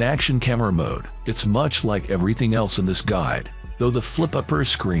 In action camera mode, it's much like everything else in this guide. Though the flip-upper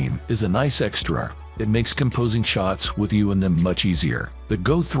screen is a nice extra, it makes composing shots with you in them much easier. The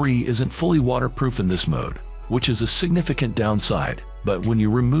Go 3 isn't fully waterproof in this mode, which is a significant downside, but when you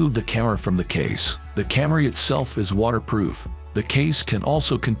remove the camera from the case, the camera itself is waterproof. The case can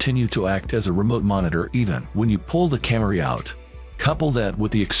also continue to act as a remote monitor even when you pull the camera out. Couple that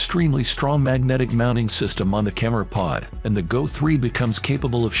with the extremely strong magnetic mounting system on the camera pod, and the Go 3 becomes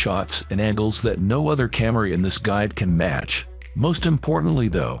capable of shots and angles that no other camera in this guide can match. Most importantly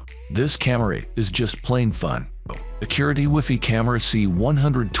though, this camera is just plain fun. Acuity Wi-Fi Camera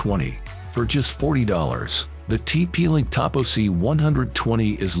C120 for just $40. The TP-Link Topo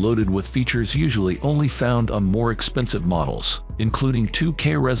C120 is loaded with features usually only found on more expensive models, including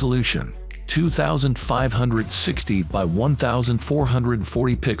 2K resolution, 2560 by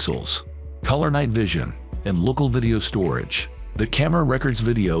 1440 pixels, color night vision, and local video storage. The camera records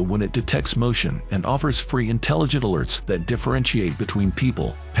video when it detects motion and offers free intelligent alerts that differentiate between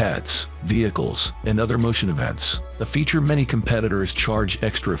people, pets, vehicles, and other motion events, a feature many competitors charge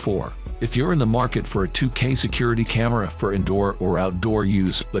extra for. If you're in the market for a 2K security camera for indoor or outdoor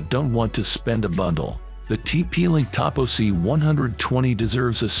use but don't want to spend a bundle, the TP-Link Topo C120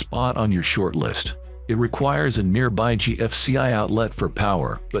 deserves a spot on your shortlist. It requires a nearby GFCI outlet for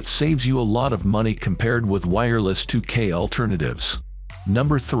power, but saves you a lot of money compared with wireless 2K alternatives.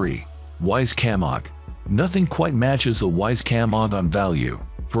 Number 3. Wyze Camog. Nothing quite matches the Wyze Camog on value.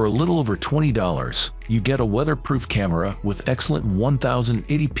 For a little over $20, you get a weatherproof camera with excellent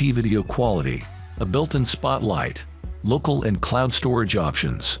 1080p video quality, a built-in spotlight, local and cloud storage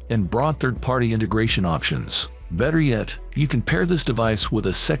options, and broad third-party integration options. Better yet, you can pair this device with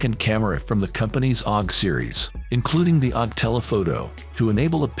a second camera from the company's OG series, including the OG Telephoto, to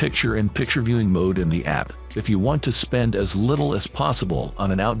enable a picture-in-picture viewing mode in the app. If you want to spend as little as possible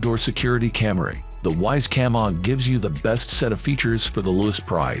on an outdoor security camera, the Wyze Camog gives you the best set of features for the lowest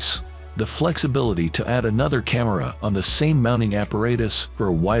price. The flexibility to add another camera on the same mounting apparatus for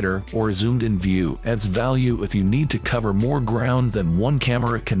a wider or zoomed-in view adds value if you need to cover more ground than one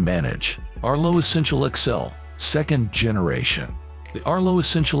camera can manage. Arlo Essential XL, 2nd generation. The Arlo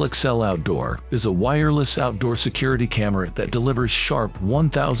Essential XL Outdoor is a wireless outdoor security camera that delivers sharp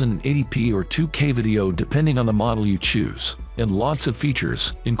 1080p or 2K video depending on the model you choose, and lots of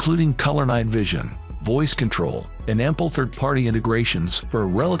features, including color night vision, voice control, and ample third-party integrations for a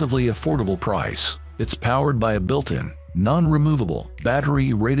relatively affordable price. It's powered by a built-in, non-removable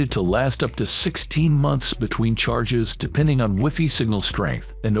battery rated to last up to 16 months between charges depending on Wi-Fi signal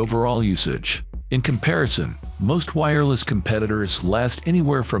strength and overall usage. In comparison, most wireless competitors last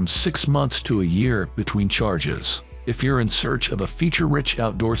anywhere from 6 months to a year between charges. If you're in search of a feature-rich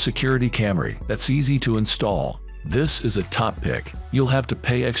outdoor security camera that's easy to install, this is a top pick. You'll have to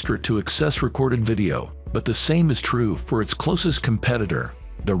pay extra to access recorded video, but the same is true for its closest competitor,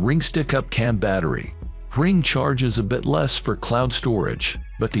 the Ring Stick-Up Cam battery. Ring charges a bit less for cloud storage,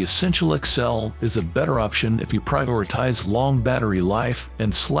 but the Essential XL is a better option if you prioritize long battery life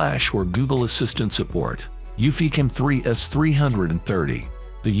and Slash or Google Assistant support. Eufy Cam 3 S330.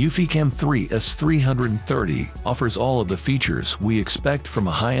 The Eufy Cam 3 S330 offers all of the features we expect from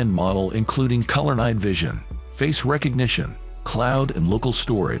a high-end model, including color night vision, face recognition, cloud and local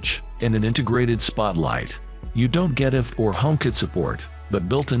storage, and an integrated spotlight. You don't get IF or HomeKit support, but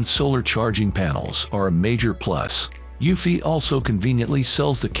built-in solar charging panels are a major plus. Eufy also conveniently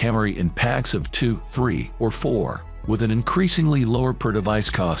sells the camera in packs of 2, 3, or 4, with an increasingly lower per-device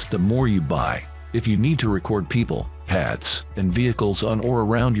cost the more you buy. If you need to record people, pets, and vehicles on or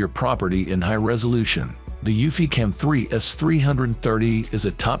around your property in high resolution, the Eufy Cam 3 S330 is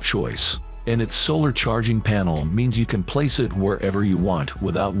a top choice, and its solar charging panel means you can place it wherever you want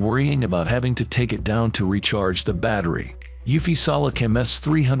without worrying about having to take it down to recharge the battery. Eufy SolaCam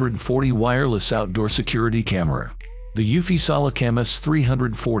S340 Wireless Outdoor Security Camera. The Eufy SolaCam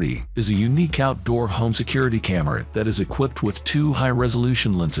S340 is a unique outdoor home security camera that is equipped with 2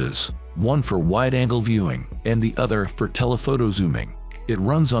 high-resolution lenses, one for wide-angle viewing and the other for telephoto zooming. It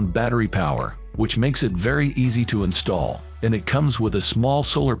runs on battery power, which makes it very easy to install, and it comes with a small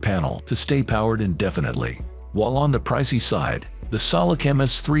solar panel to stay powered indefinitely. While on the pricey side, The Solic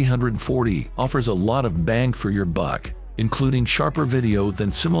MS340 offers a lot of bang for your buck, including sharper video than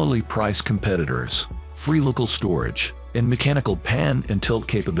similarly priced competitors, free local storage, and mechanical pan and tilt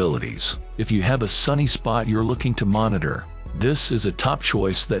capabilities. If you have a sunny spot you're looking to monitor, this is a top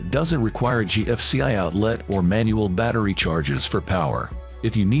choice that doesn't require a GFCI outlet or manual battery charges for power.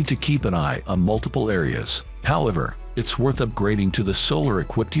 If you need to keep an eye on multiple areas, however, it's worth upgrading to the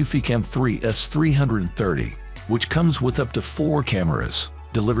solar-equipped UFICAM 3 S330, which comes with up to 4 cameras,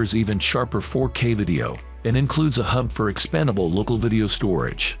 delivers even sharper 4K video, and includes a hub for expandable local video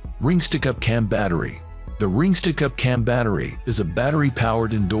storage. Ring Stick-Up Cam Battery. The Ring Stick-Up Cam Battery is a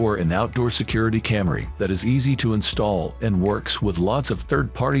battery-powered indoor and outdoor security camera that is easy to install and works with lots of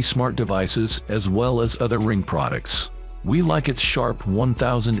third-party smart devices as well as other Ring products. We like its sharp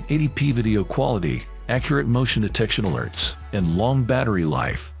 1080p video quality, accurate motion detection alerts, and long battery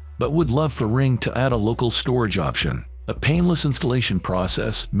life, but would love for Ring to add a local storage option. A painless installation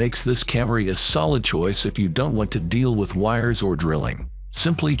process makes this camera a solid choice if you don't want to deal with wires or drilling.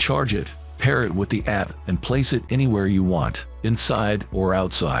 Simply charge it, pair it with the app, and place it anywhere you want, inside or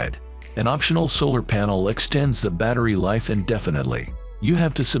outside. An optional solar panel extends the battery life indefinitely. You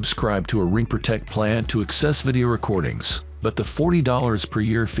have to subscribe to a Ring Protect plan to access video recordings, but the $40 per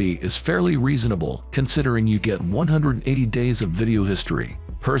year fee is fairly reasonable considering you get 180 days of video history,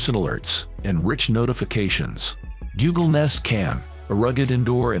 personal alerts, and rich notifications. Google Nest Cam, a rugged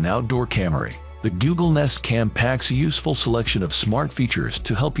indoor and outdoor camera. The Google Nest Cam packs a useful selection of smart features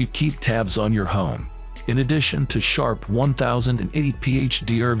to help you keep tabs on your home. In addition to sharp 1080p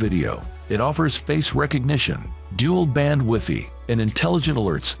HDR video, it offers face recognition, dual-band Wi-Fi, and intelligent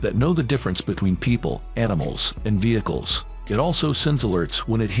alerts that know the difference between people, animals, and vehicles. It also sends alerts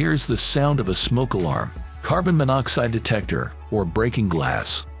when it hears the sound of a smoke alarm, carbon monoxide detector, or breaking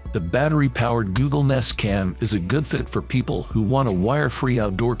glass. The battery-powered Google Nest Cam is a good fit for people who want a wire-free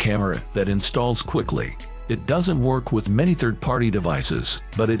outdoor camera that installs quickly. It doesn't work with many third-party devices,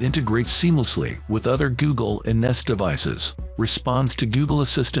 but it integrates seamlessly with other Google and Nest devices, responds to Google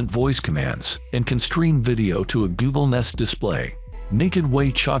Assistant voice commands, and can stream video to a Google Nest display. Naked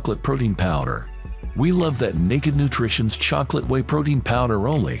Whey Chocolate Protein Powder. We love that Naked Nutrition's chocolate whey protein powder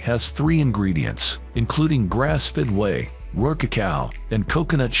only has 3 ingredients, including grass-fed whey, raw cacao, and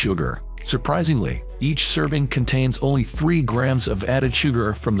coconut sugar. Surprisingly, each serving contains only 3 grams of added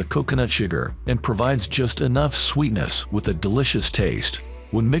sugar from the coconut sugar and provides just enough sweetness with a delicious taste.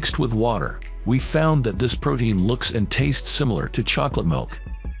 When mixed with water, we found that this protein looks and tastes similar to chocolate milk.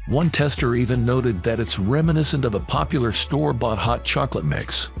 One tester even noted that it's reminiscent of a popular store-bought hot chocolate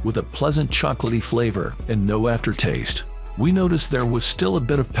mix with a pleasant chocolatey flavor and no aftertaste. We noticed there was still a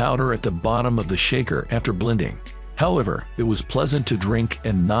bit of powder at the bottom of the shaker after blending. However, it was pleasant to drink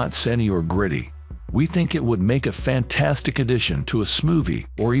and not sandy or gritty. We think it would make a fantastic addition to a smoothie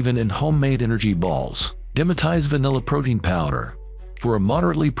or even in homemade energy balls. Dematized Vanilla Protein Powder. For a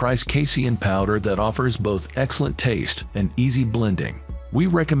moderately priced casein powder that offers both excellent taste and easy blending, we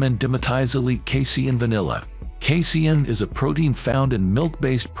recommend Dematized Elite Casein Vanilla. Casein is a protein found in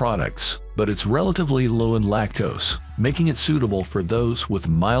milk-based products, but it's relatively low in lactose, making it suitable for those with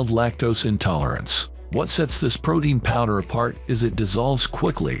mild lactose intolerance. What sets this protein powder apart is it dissolves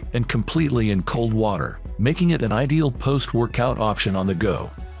quickly and completely in cold water, making it an ideal post-workout option on the go.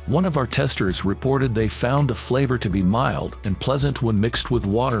 One of our testers reported they found the flavor to be mild and pleasant when mixed with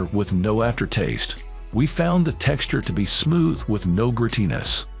water with no aftertaste. We found the texture to be smooth with no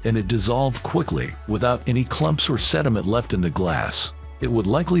grittiness, and it dissolved quickly without any clumps or sediment left in the glass. It would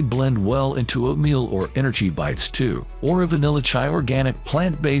likely blend well into oatmeal or energy bites too, or a vanilla chai organic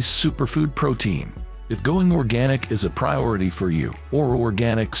plant-based superfood protein. If going organic is a priority for you, or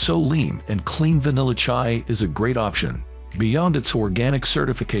organic so lean and clean vanilla chai is a great option. Beyond its organic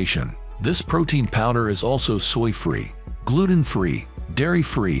certification, this protein powder is also soy-free, gluten-free,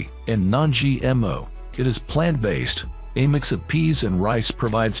 dairy-free, and non-GMO. It is plant-based. A mix of peas and rice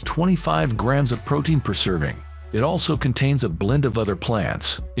provides 25 grams of protein per serving. It also contains a blend of other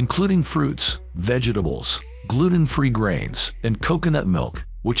plants, including fruits, vegetables, gluten-free grains, and coconut milk,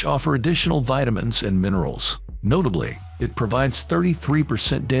 which offer additional vitamins and minerals. Notably, it provides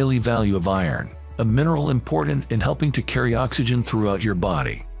 33% daily value of iron, a mineral important in helping to carry oxygen throughout your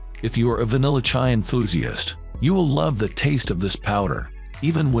body. If you are a vanilla chai enthusiast, you will love the taste of this powder,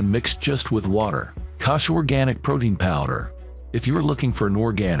 even when mixed just with water. Kosh Organic Protein Powder. If you're looking for an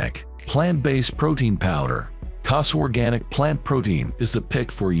organic, plant-based protein powder, Kosh Organic Plant Protein is the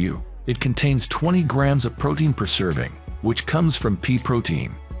pick for you. It contains 20 grams of protein per serving, which comes from pea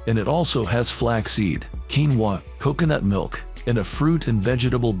protein, and it also has flaxseed, quinoa, coconut milk, and a fruit and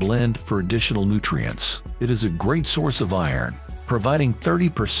vegetable blend for additional nutrients. It is a great source of iron, providing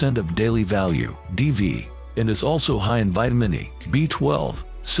 30% of daily value (DV), and is also high in vitamin E, B12,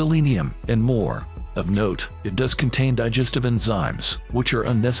 selenium, and more. Of note, it does contain digestive enzymes, which are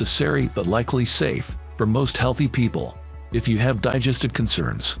unnecessary but likely safe for most healthy people. If you have digestive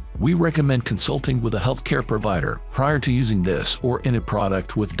concerns, we recommend consulting with a healthcare provider prior to using this or any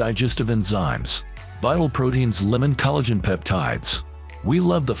product with digestive enzymes. Vital Proteins Lemon Collagen Peptides. We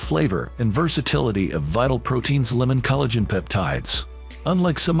love the flavor and versatility of Vital Proteins Lemon Collagen Peptides.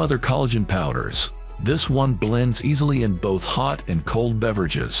 Unlike some other collagen powders, this one blends easily in both hot and cold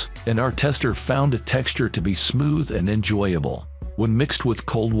beverages, and our tester found a texture to be smooth and enjoyable. When mixed with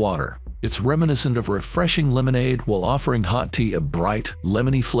cold water, it's reminiscent of refreshing lemonade while offering hot tea a bright,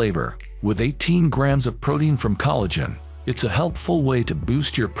 lemony flavor. With 18 grams of protein from collagen, it's a helpful way to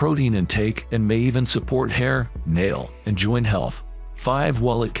boost your protein intake and may even support hair, nail, and joint health. 5.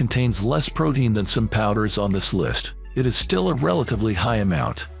 While it contains less protein than some powders on this list, it is still a relatively high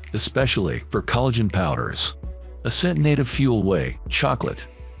amount, especially for collagen powders. Ascent Native Fuel Whey Chocolate.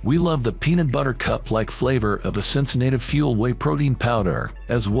 We love the peanut butter cup-like flavor of Ascent's Native Fuel Whey protein powder,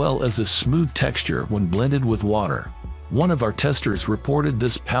 as well as the smooth texture when blended with water. One of our testers reported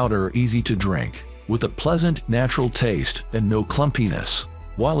this powder easy to drink, with a pleasant, natural taste and no clumpiness.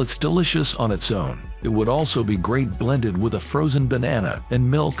 While it's delicious on its own, it would also be great blended with a frozen banana and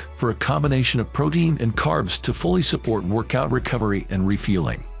milk for a combination of protein and carbs to fully support workout recovery and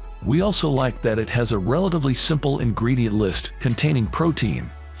refueling. We also like that it has a relatively simple ingredient list containing protein,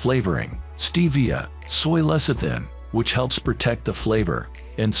 flavoring, stevia, soy lecithin, which helps protect the flavor,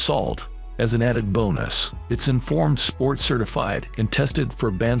 and salt. As an added bonus, it's informed sport certified and tested for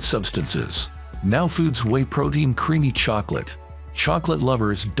banned substances. Now Foods Whey Protein Creamy Chocolate. Chocolate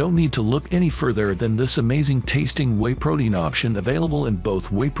lovers don't need to look any further than this amazing tasting whey protein option available in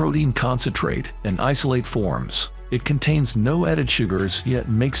both whey protein concentrate and isolate forms. It contains no added sugars yet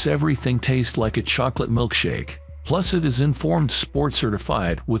makes everything taste like a chocolate milkshake. Plus it is informed sport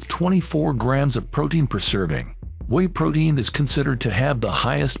certified with 24 grams of protein per serving. Whey protein is considered to have the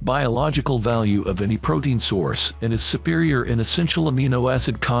highest biological value of any protein source and is superior in essential amino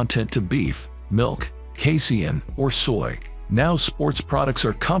acid content to beef, milk, casein, or soy. Now sports products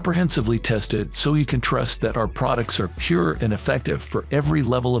are comprehensively tested so you can trust that our products are pure and effective for every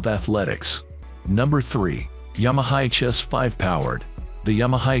level of athletics. Number 3. Yamaha HS5 Powered. The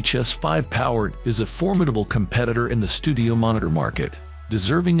Yamaha HS5 Powered is a formidable competitor in the studio monitor market,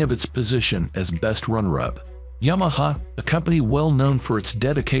 deserving of its position as best runner-up. Yamaha, a company well known for its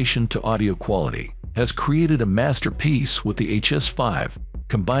dedication to audio quality, has created a masterpiece with the HS5,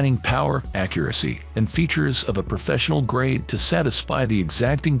 combining power, accuracy, and features of a professional grade to satisfy the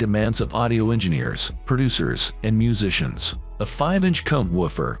exacting demands of audio engineers, producers, and musicians. A 5-inch comb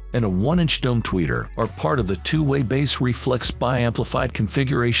woofer and a 1-inch dome tweeter are part of the two-way bass reflex bi-amplified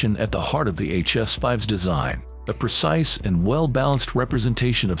configuration at the heart of the HS5's design. A precise and well-balanced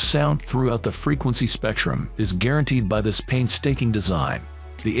representation of sound throughout the frequency spectrum is guaranteed by this painstaking design.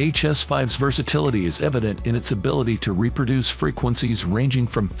 The HS5's versatility is evident in its ability to reproduce frequencies ranging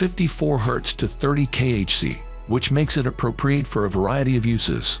from 54 Hz to 30 kHz, which makes it appropriate for a variety of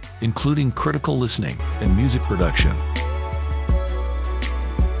uses, including critical listening and music production.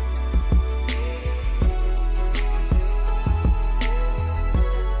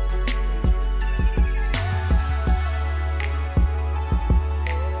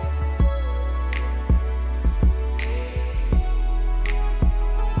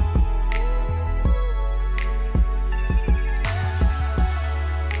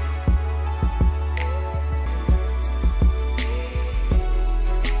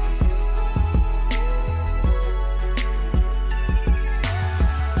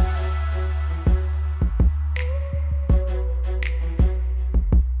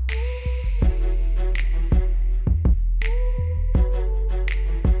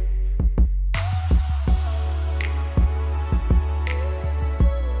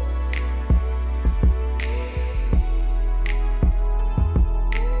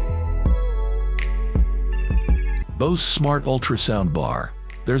 Bose Smart Ultra Soundbar.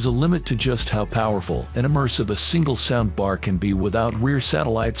 There's a limit to just how powerful and immersive a single soundbar can be without rear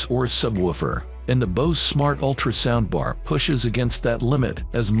satellites or a subwoofer, and the Bose Smart Ultra Soundbar pushes against that limit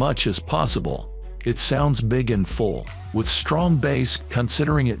as much as possible. It sounds big and full, with strong bass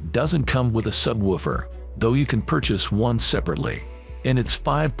considering it doesn't come with a subwoofer, though you can purchase one separately. And its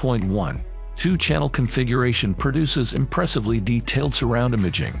 5.1 2-channel configuration produces impressively detailed surround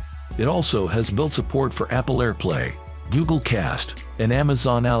imaging. It also has built support for Apple AirPlay, Google Cast, and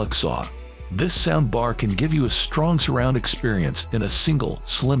Amazon Alexa. This soundbar can give you a strong surround experience in a single,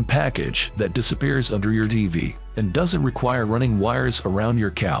 slim package that disappears under your TV and doesn't require running wires around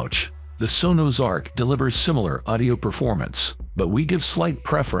your couch. The Sonos Arc delivers similar audio performance, but we give slight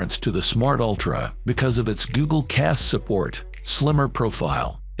preference to the Smart Ultra because of its Google Cast support, slimmer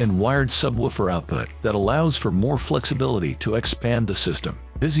profile, and wired subwoofer output that allows for more flexibility to expand the system.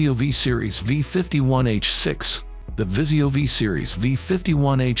 Vizio V-Series V51H6. The Vizio V-Series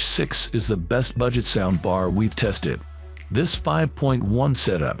V51H6 is the best budget soundbar we've tested. This 5.1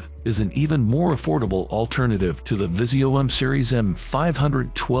 setup is an even more affordable alternative to the Vizio M-Series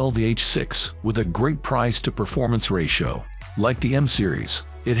M512H6 with a great price-to-performance ratio. Like the M-Series,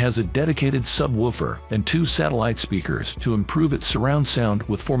 it has a dedicated subwoofer and 2 satellite speakers to improve its surround sound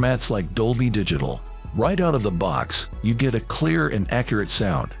with formats like Dolby Digital. Right out of the box, you get a clear and accurate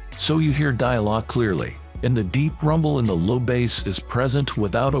sound, so you hear dialogue clearly, and the deep rumble in the low bass is present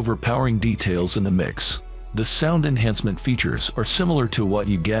without overpowering details in the mix. The sound enhancement features are similar to what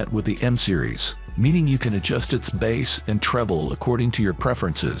you get with the M-Series, meaning you can adjust its bass and treble according to your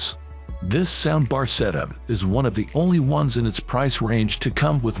preferences. This soundbar setup is one of the only ones in its price range to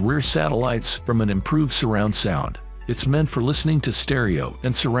come with rear satellites from an improved surround sound. It's meant for listening to stereo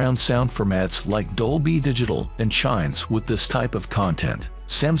and surround sound formats like Dolby Digital and shines with this type of content.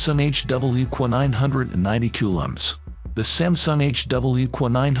 Samsung HWQ 990 coulombs. The Samsung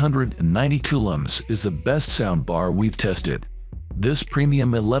HWQ 990 coulombs is the best soundbar we've tested. This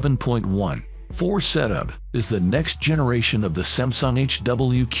premium 11.14 setup is the next generation of the Samsung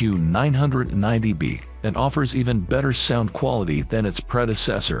HWQ 990B and offers even better sound quality than its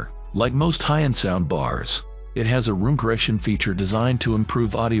predecessor. Like most high-end soundbars, it has a room correction feature designed to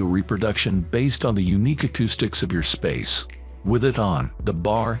improve audio reproduction based on the unique acoustics of your space. With it on, the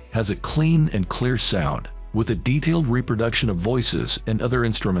bar has a clean and clear sound, with a detailed reproduction of voices and other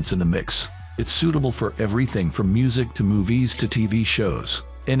instruments in the mix. It's suitable for everything from music to movies to TV shows,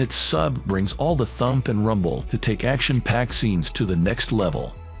 and its sub brings all the thump and rumble to take action-packed scenes to the next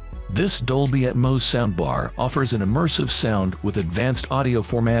level. This Dolby Atmos soundbar offers an immersive sound with advanced audio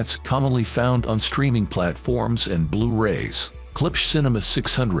formats commonly found on streaming platforms and Blu-rays. Klipsch Cinema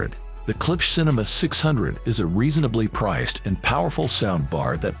 600. The Klipsch Cinema 600 is a reasonably priced and powerful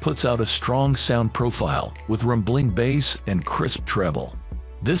soundbar that puts out a strong sound profile with rumbling bass and crisp treble.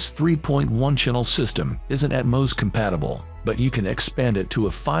 This 3.1-channel system isn't Atmos compatible, but you can expand it to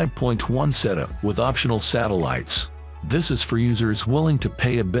a 5.1 setup with optional satellites. This is for users willing to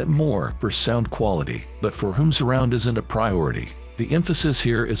pay a bit more for sound quality, but for whom surround isn't a priority. The emphasis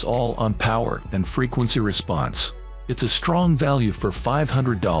here is all on power and frequency response. It's a strong value for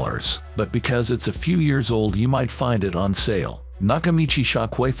 $500, but because it's a few years old you might find it on sale. Nakamichi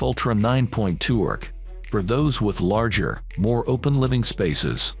Shockwave Ultra 9.2 Arc. For those with larger, more open living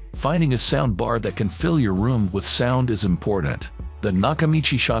spaces, finding a soundbar that can fill your room with sound is important. The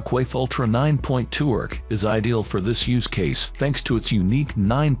Nakamichi Shockwave Ultra 9.2 Arc is ideal for this use case thanks to its unique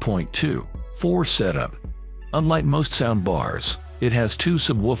 9.2.4 setup. Unlike most soundbars, it has 2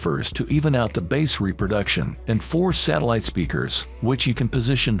 subwoofers to even out the bass reproduction and 4 satellite speakers, which you can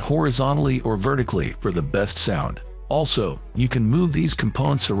position horizontally or vertically for the best sound. Also, you can move these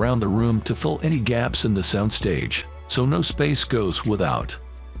components around the room to fill any gaps in the soundstage, so no space goes without.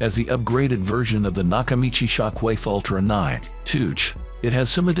 As the upgraded version of the Nakamichi Shockwave Ultra 9.2, it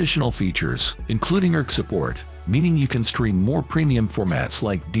has some additional features, including ERC support, meaning you can stream more premium formats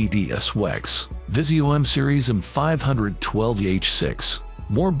like DDS-WEX. Vizio M-Series M512H6.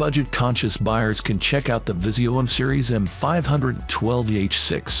 More budget-conscious buyers can check out the Vizio M-Series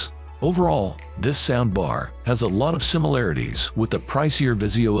M512H6. Overall, this soundbar has a lot of similarities with the pricier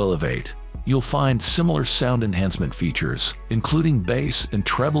Vizio Elevate. You'll find similar sound enhancement features, including bass and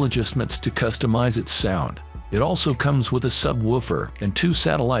treble adjustments to customize its sound. It also comes with a subwoofer and 2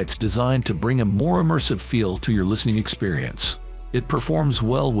 satellites designed to bring a more immersive feel to your listening experience. It performs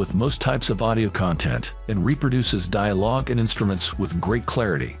well with most types of audio content and reproduces dialogue and instruments with great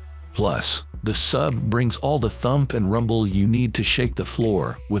clarity. Plus, the sub brings all the thump and rumble you need to shake the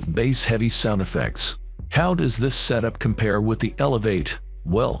floor with bass-heavy sound effects. How does this setup compare with the Elevate?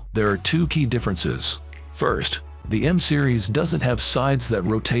 Well, there are 2 key differences. First, the M-Series doesn't have sides that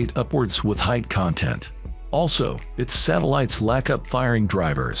rotate upwards with height content. Also, its satellites lack up-firing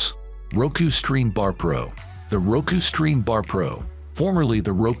drivers. Roku Stream Bar Pro. The Roku Stream Bar Pro, formerly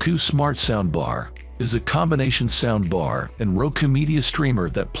the Roku Smart Soundbar, is a combination soundbar and Roku media streamer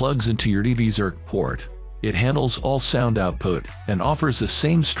that plugs into your TV's ERC port. It handles all sound output and offers the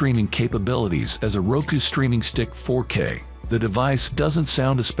same streaming capabilities as a Roku Streaming Stick 4K. The device doesn't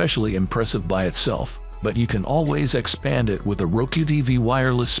sound especially impressive by itself, but you can always expand it with the Roku TV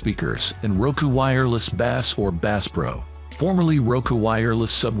wireless speakers and Roku Wireless Bass or Bass Pro, formerly Roku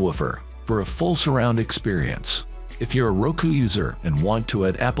Wireless Subwoofer, for a full surround experience. If you're a Roku user and want to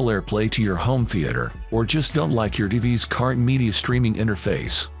add Apple AirPlay to your home theater, or just don't like your TV's current media streaming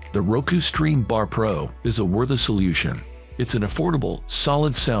interface, the Roku Stream Bar Pro is a worthy solution. It's an affordable,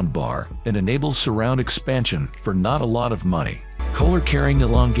 solid sound bar and enables surround expansion for not a lot of money. Kohler carrying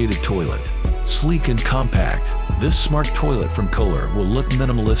elongated toilet. Sleek and compact, this smart toilet from Kohler will look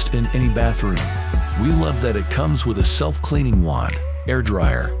minimalist in any bathroom. We love that it comes with a self-cleaning wand, air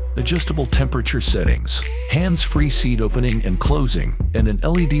dryer, adjustable temperature settings, hands-free seat opening and closing, and an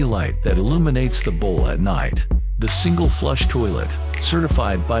LED light that illuminates the bowl at night. The single flush toilet,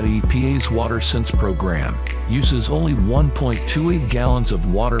 certified by the EPA's WaterSense program, uses only 1.28 gallons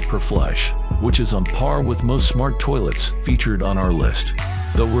of water per flush, which is on par with most smart toilets featured on our list.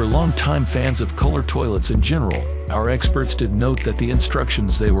 Though we're longtime fans of Kohler toilets in general, our experts did note that the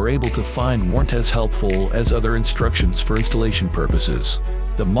instructions they were able to find weren't as helpful as other instructions for installation purposes.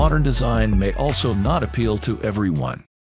 The modern design may also not appeal to everyone.